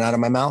breaths in and out of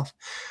my mouth.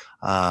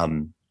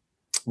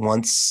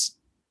 Once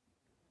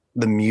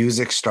the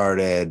music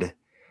started,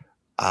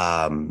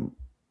 I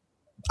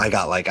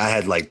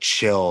had like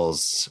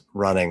chills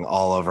running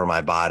all over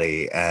my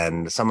body.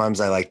 And sometimes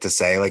I like to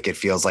say, like, it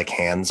feels like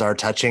hands are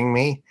touching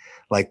me,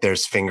 like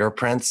there's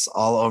fingerprints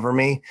all over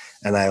me.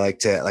 And I like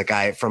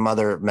to, from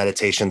other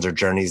meditations or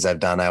journeys I've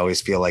done, I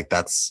always feel like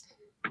that's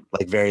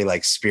like very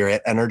like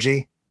spirit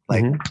energy,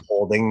 like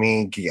holding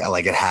me,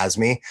 like it has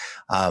me,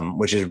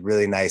 which is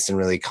really nice and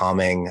really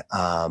calming.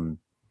 And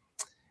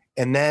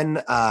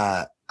then,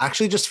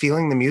 actually just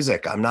feeling the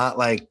music. I'm not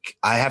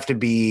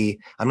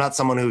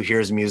someone who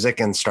hears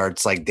music and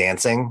starts like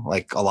dancing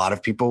like a lot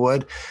of people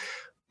would,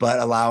 but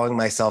allowing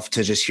myself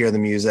to just hear the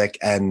music.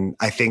 And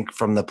I think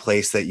from the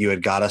place that you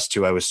had got us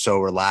to, I was so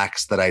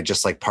relaxed that I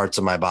just like parts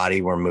of my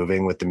body were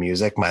moving with the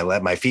music.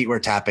 My feet were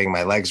tapping,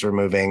 my legs were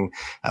moving.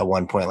 At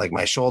one point, like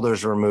my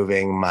shoulders were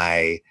moving.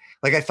 I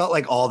felt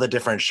like all the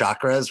different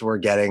chakras were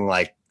getting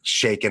like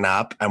shaken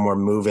up and were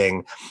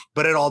moving,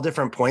 but at all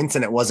different points.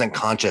 And it wasn't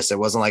conscious. It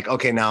wasn't like,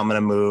 okay, now I'm going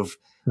to move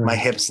my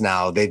hips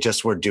now. They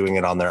just were doing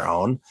it on their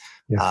own.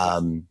 Yeah.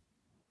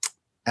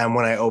 And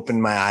when I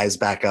opened my eyes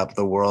back up,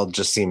 the world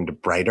just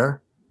seemed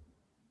brighter.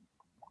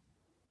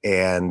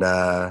 And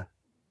it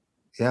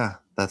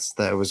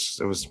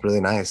was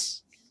really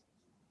nice.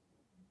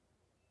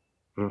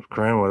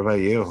 Corinne, what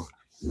about you?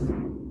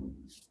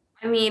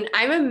 I mean,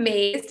 I'm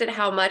amazed at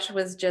how much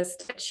was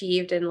just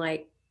achieved in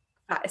like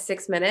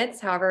 6 minutes,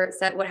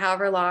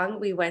 however long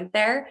we went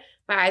there.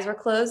 My eyes were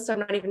closed, so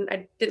I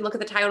didn't look at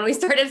the time when we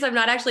started, so I'm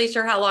not actually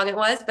sure how long it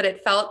was, but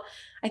it felt,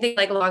 I think,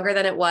 like longer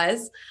than it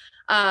was.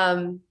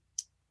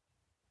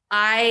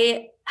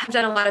 I have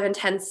done a lot of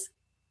intense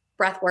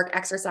breath work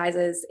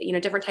exercises,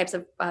 different types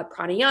of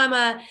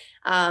pranayama,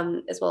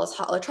 as well as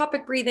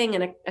holotropic breathing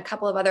and a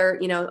couple of other,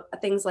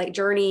 things like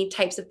journey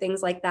types of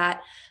things like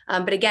that.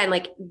 But again,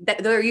 like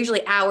they're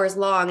usually hours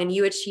long, and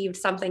you achieved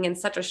something in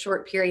such a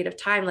short period of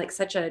time, like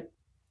such a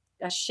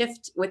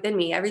shift within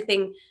me.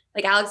 Everything,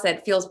 like Alex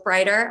said, feels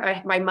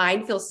brighter. My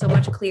mind feels so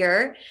much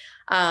clearer.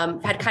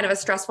 Had kind of a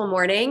stressful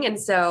morning, and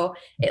so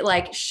it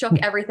like shook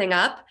everything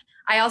up.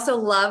 I also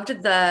loved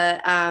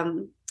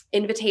the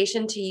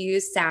invitation to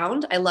use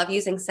sound. I love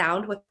using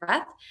sound with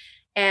breath.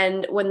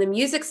 And when the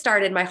music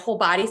started, my whole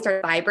body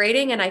started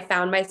vibrating, and I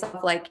found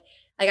myself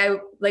I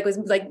was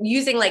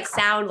using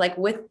sound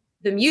with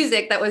the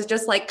music that was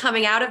just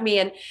coming out of me.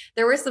 And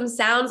there were some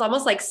sounds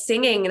almost like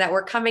singing that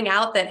were coming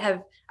out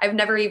that I've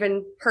never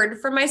even heard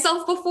from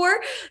myself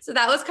before. So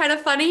that was kind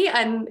of funny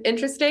and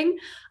interesting.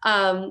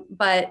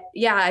 But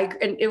yeah,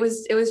 it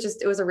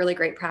was a really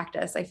great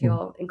practice. I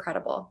feel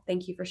incredible.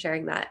 Thank you for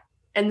sharing that.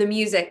 And the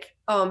music,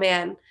 oh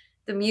man,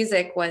 the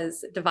music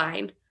was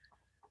divine.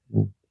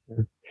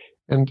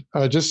 And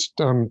just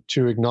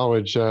to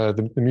acknowledge,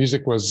 the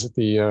music was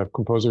the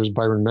composer's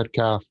Byron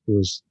Metcalf. It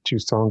was 2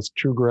 songs,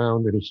 True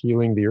Ground and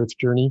Healing the Earth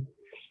Journey.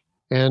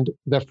 And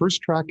that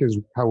first track is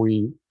how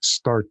we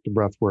start the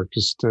breath work,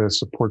 just to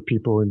support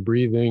people in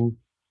breathing.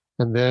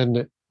 And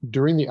then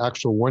during the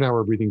actual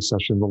 1-hour breathing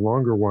session, the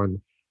longer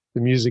one,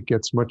 the music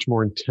gets much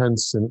more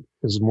intense and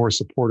is more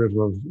supportive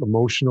of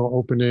emotional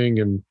opening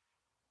and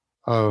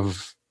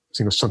of,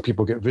 some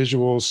people get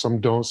visuals, some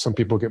don't, some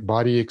people get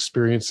body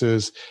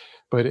experiences,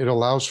 but it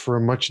allows for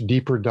a much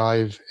deeper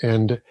dive.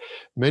 And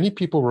many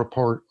people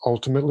report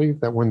ultimately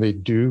that when they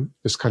do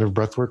this kind of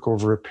breath work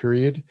over a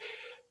period,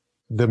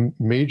 the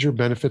major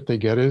benefit they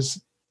get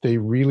is they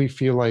really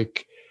feel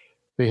like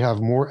they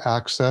have more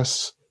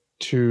access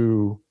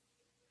to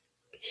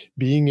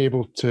being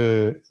able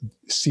to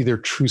see their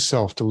true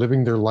self, to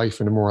living their life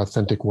in a more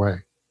authentic way.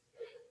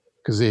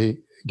 Because they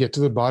get to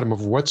the bottom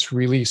of what's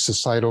really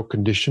societal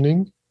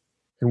conditioning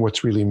and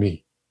what's really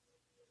me.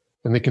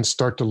 And they can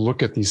start to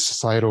look at these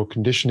societal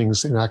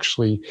conditionings and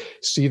actually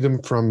see them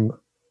from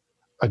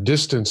a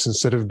distance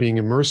instead of being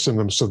immersed in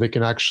them, so they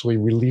can actually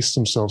release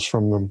themselves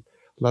from them,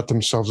 let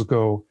themselves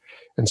go,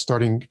 and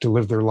starting to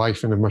live their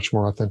life in a much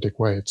more authentic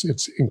way.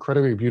 It's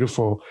incredibly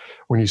beautiful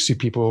when you see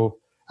people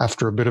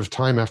after a bit of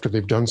time, after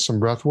they've done some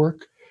breath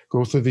work,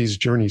 go through these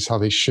journeys, how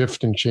they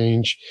shift and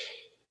change.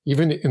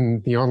 Even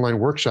in the online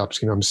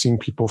workshops, I'm seeing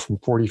people from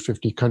 40,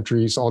 50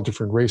 countries, all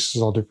different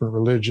races, all different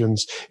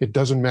religions. It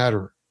doesn't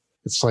matter.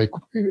 It's like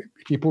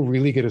people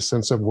really get a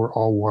sense of we're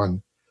all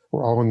one.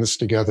 We're all in this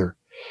together.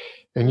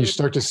 And you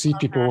start to see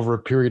people over a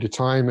period of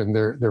time, and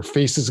their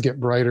faces get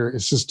brighter.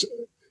 It's just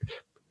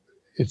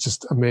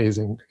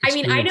amazing. I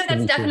mean, I know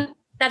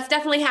that's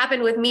definitely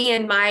happened with me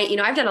and my,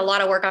 I've done a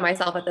lot of work on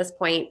myself at this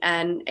point.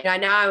 And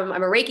now I'm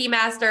a Reiki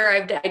master.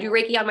 I do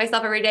Reiki on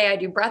myself every day. I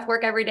do breath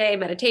work every day,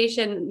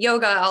 meditation,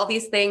 yoga, all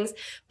these things.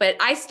 But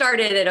I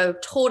started at a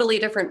totally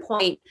different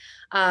point.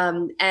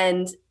 So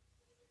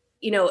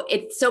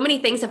many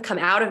things have come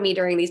out of me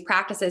during these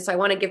practices. So I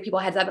want to give people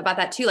a heads up about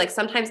that too. Like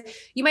sometimes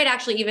you might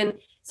actually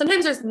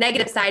sometimes there's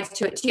negative sides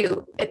to it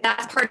too. If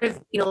that's part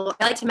of, I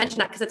like to mention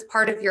that because it's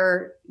part of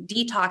your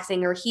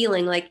detoxing or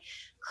healing, like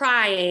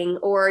crying,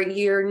 or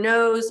your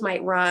nose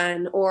might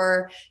run,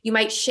 or you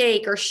might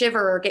shake or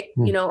shiver or get,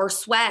 or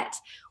sweat,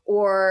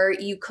 or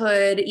you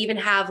could even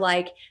have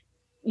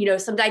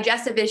some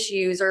digestive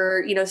issues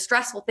or,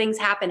 stressful things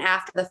happen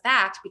after the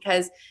fact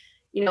because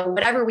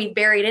whatever we've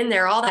buried in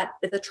there, all that,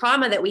 the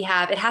trauma that we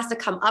have, it has to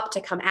come up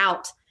to come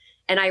out.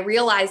 And I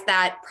realized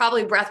that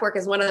probably breath work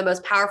is one of the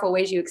most powerful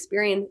ways you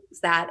experience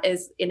that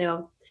is,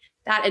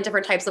 that and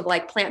different types of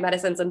plant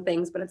medicines and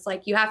things. But it's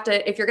you have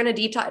to, if you're going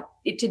to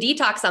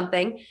detox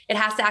something, it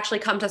has to actually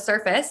come to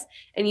surface,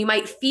 and you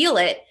might feel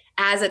it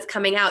as it's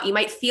coming out. You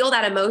might feel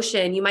that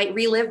emotion, you might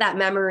relive that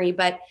memory,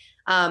 but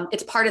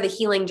it's part of the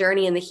healing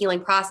journey and the healing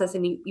process.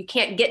 And you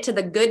can't get to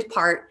the good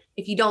part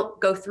if you don't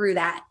go through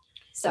that.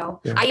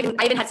 So yeah. I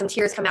even had some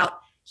tears come out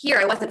here.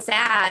 I wasn't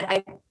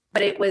sad,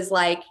 but it was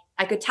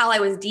I could tell I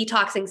was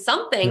detoxing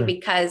something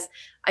because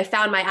I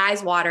found my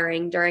eyes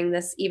watering during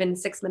this even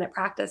 6-minute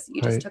practice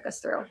you just took us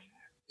through.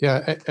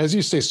 Yeah. As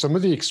you say, some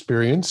of the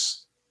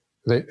experiences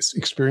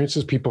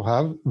people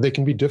have, they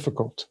can be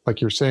difficult. Like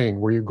you're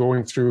saying, where you're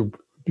going through,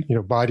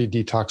 body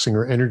detoxing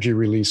or energy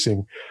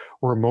releasing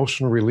or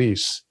emotional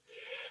release.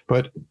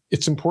 But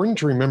it's important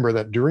to remember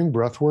that during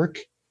breath work,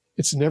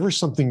 it's never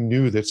something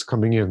new that's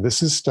coming in.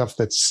 This is stuff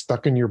that's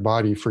stuck in your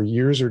body for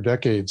years or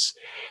decades,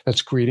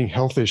 that's creating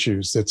health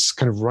issues, that's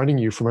kind of running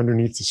you from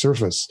underneath the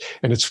surface,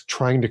 and it's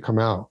trying to come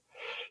out.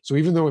 So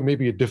even though it may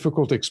be a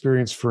difficult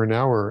experience for an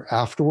hour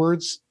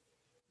afterwards,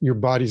 your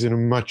body's in a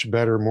much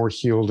better, more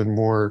healed and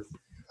more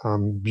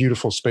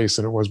beautiful space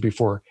than it was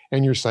before,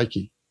 and your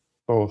psyche,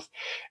 both.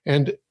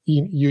 And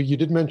you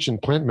did mention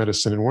plant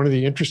medicine, and one of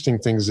the interesting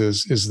things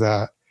is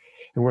that,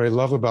 and what I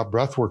love about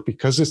breath work,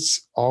 because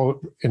it's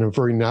all in a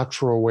very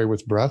natural way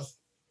with breath,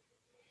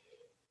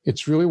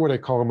 it's really what I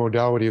call a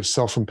modality of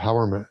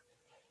self-empowerment,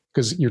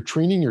 because you're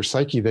training your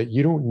psyche that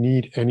you don't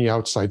need any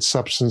outside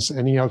substance,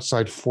 any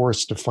outside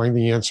force to find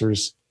the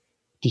answers,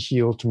 to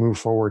heal, to move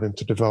forward, and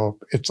to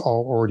develop. It's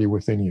all already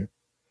within you.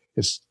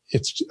 It's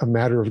a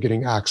matter of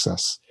getting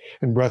access.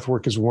 And breath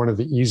work is one of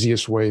the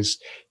easiest ways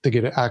to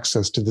get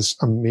access to this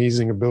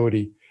amazing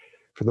ability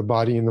for the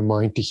body and the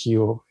mind to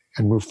heal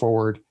and move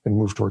forward and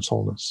move towards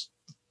wholeness.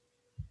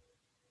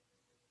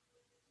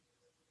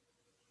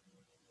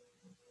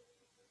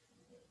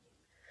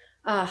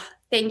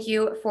 Thank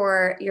you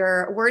for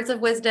your words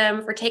of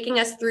wisdom, for taking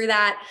us through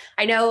that.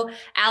 I know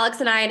Alex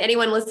and I and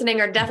anyone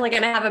listening are definitely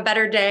going to have a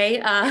better day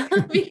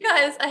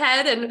because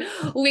ahead and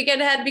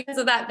weekend ahead because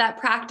of that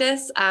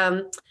practice.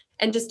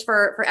 And just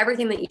for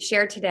everything that you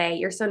shared today.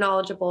 You're so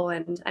knowledgeable,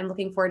 and I'm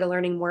looking forward to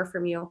learning more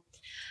from you.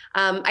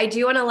 I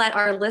do want to let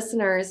our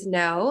listeners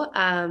know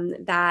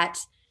that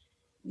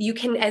you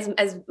can,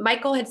 as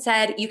Michael had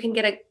said, you can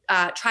get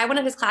try one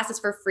of his classes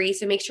for free.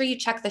 So make sure you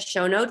check the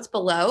show notes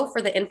below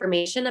for the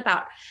information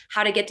about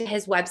how to get to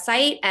his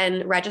website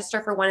and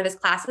register for one of his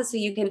classes so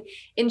you can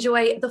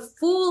enjoy the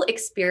full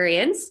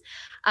experience.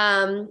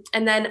 And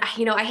then,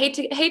 I hate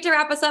to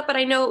wrap us up, but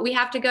I know we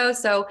have to go.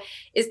 So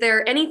is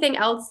there anything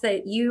else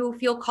that you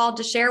feel called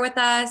to share with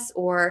us,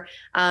 or,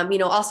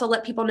 also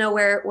let people know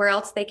where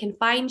else they can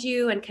find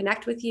you and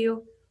connect with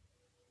you?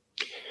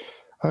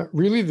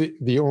 Really,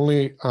 the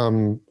only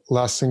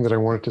last thing that I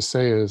wanted to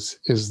say is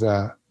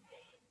that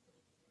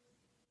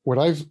what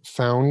I've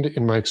found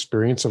in my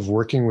experience of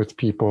working with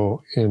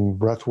people in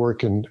breath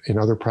work and in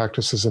other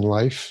practices in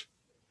life,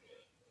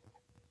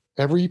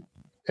 every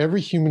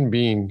human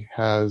being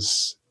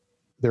has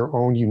their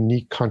own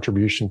unique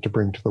contribution to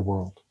bring to the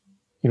world,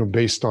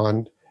 based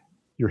on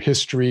your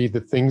history,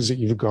 the things that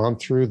you've gone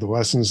through, the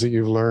lessons that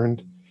you've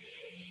learned.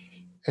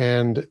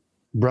 And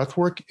breath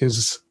work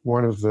is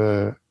one of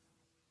the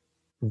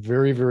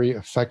very, very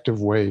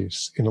effective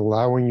ways in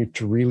allowing you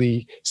to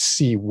really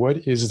see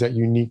what is that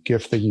unique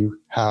gift that you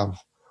have.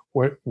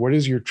 What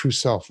is your true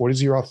self? What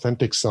is your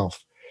authentic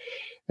self?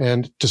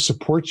 And to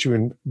support you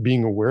in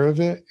being aware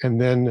of it,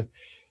 and then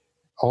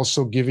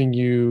also giving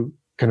you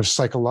kind of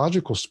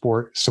psychological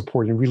support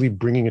and really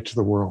bringing it to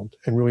the world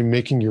and really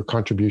making your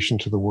contribution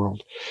to the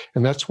world.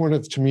 And that's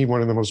to me,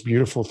 one of the most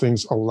beautiful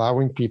things,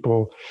 allowing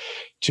people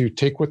to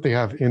take what they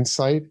have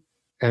insight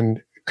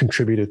and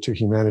contribute it to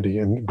humanity.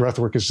 And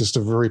breathwork is just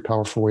a very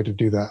powerful way to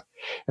do that.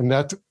 And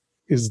that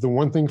is the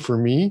one thing for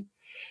me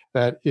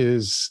that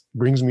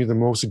brings me the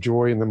most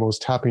joy and the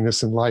most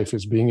happiness in life,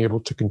 is being able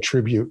to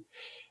contribute.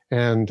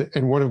 And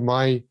one of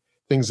my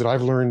things that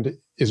I've learned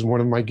is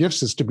one of my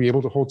gifts is to be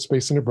able to hold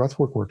space in a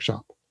breathwork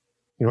workshop,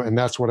 and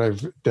that's what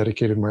I've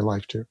dedicated my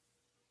life to.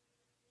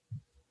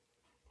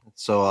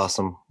 It's so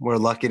awesome. We're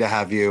lucky to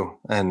have you,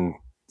 and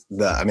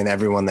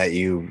everyone that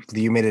you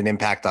made an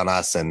impact on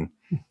us in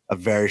a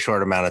very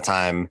short amount of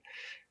time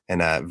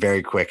and a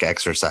very quick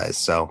exercise.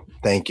 So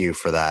thank you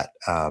for that.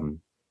 And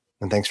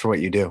thanks for what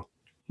you do.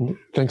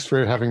 Thanks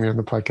for having me on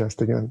the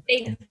podcast again.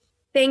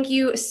 Thank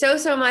you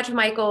so much,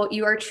 Michael.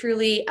 You are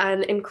truly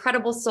an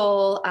incredible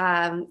soul.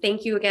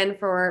 Thank you again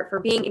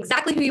for being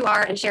exactly who you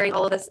are and sharing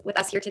all of this with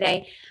us here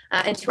today.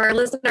 And to our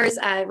listeners,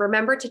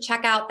 remember to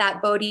check out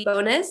that Bodhi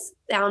bonus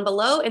down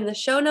below in the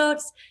show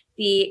notes,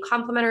 the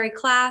complimentary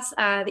class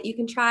that you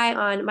can try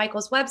on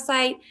Michael's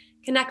website.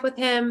 Connect with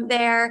him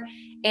there.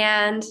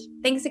 And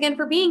thanks again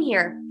for being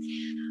here.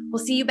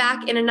 We'll see you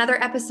back in another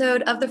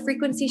episode of the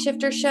Frequency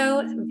Shifter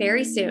Show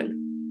very soon.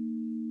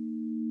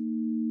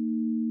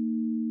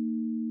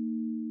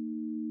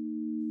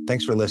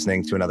 Thanks for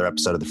listening to another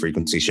episode of the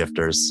Frequency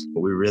Shifters.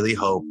 We really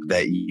hope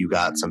that you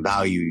got some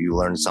value, you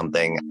learned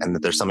something, and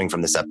that there's something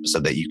from this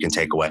episode that you can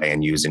take away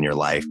and use in your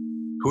life.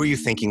 Who are you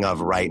thinking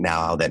of right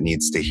now that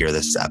needs to hear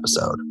this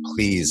episode?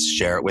 Please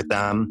share it with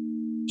them.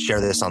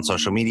 Share this on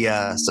social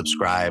media,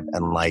 subscribe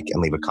and like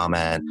and leave a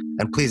comment.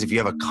 And please, if you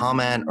have a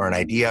comment or an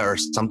idea or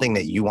something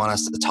that you want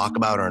us to talk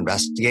about or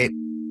investigate,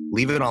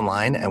 leave it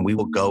online and we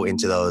will go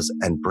into those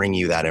and bring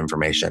you that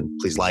information.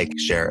 Please like,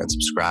 share, and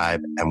subscribe,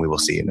 and we will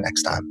see you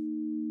next time.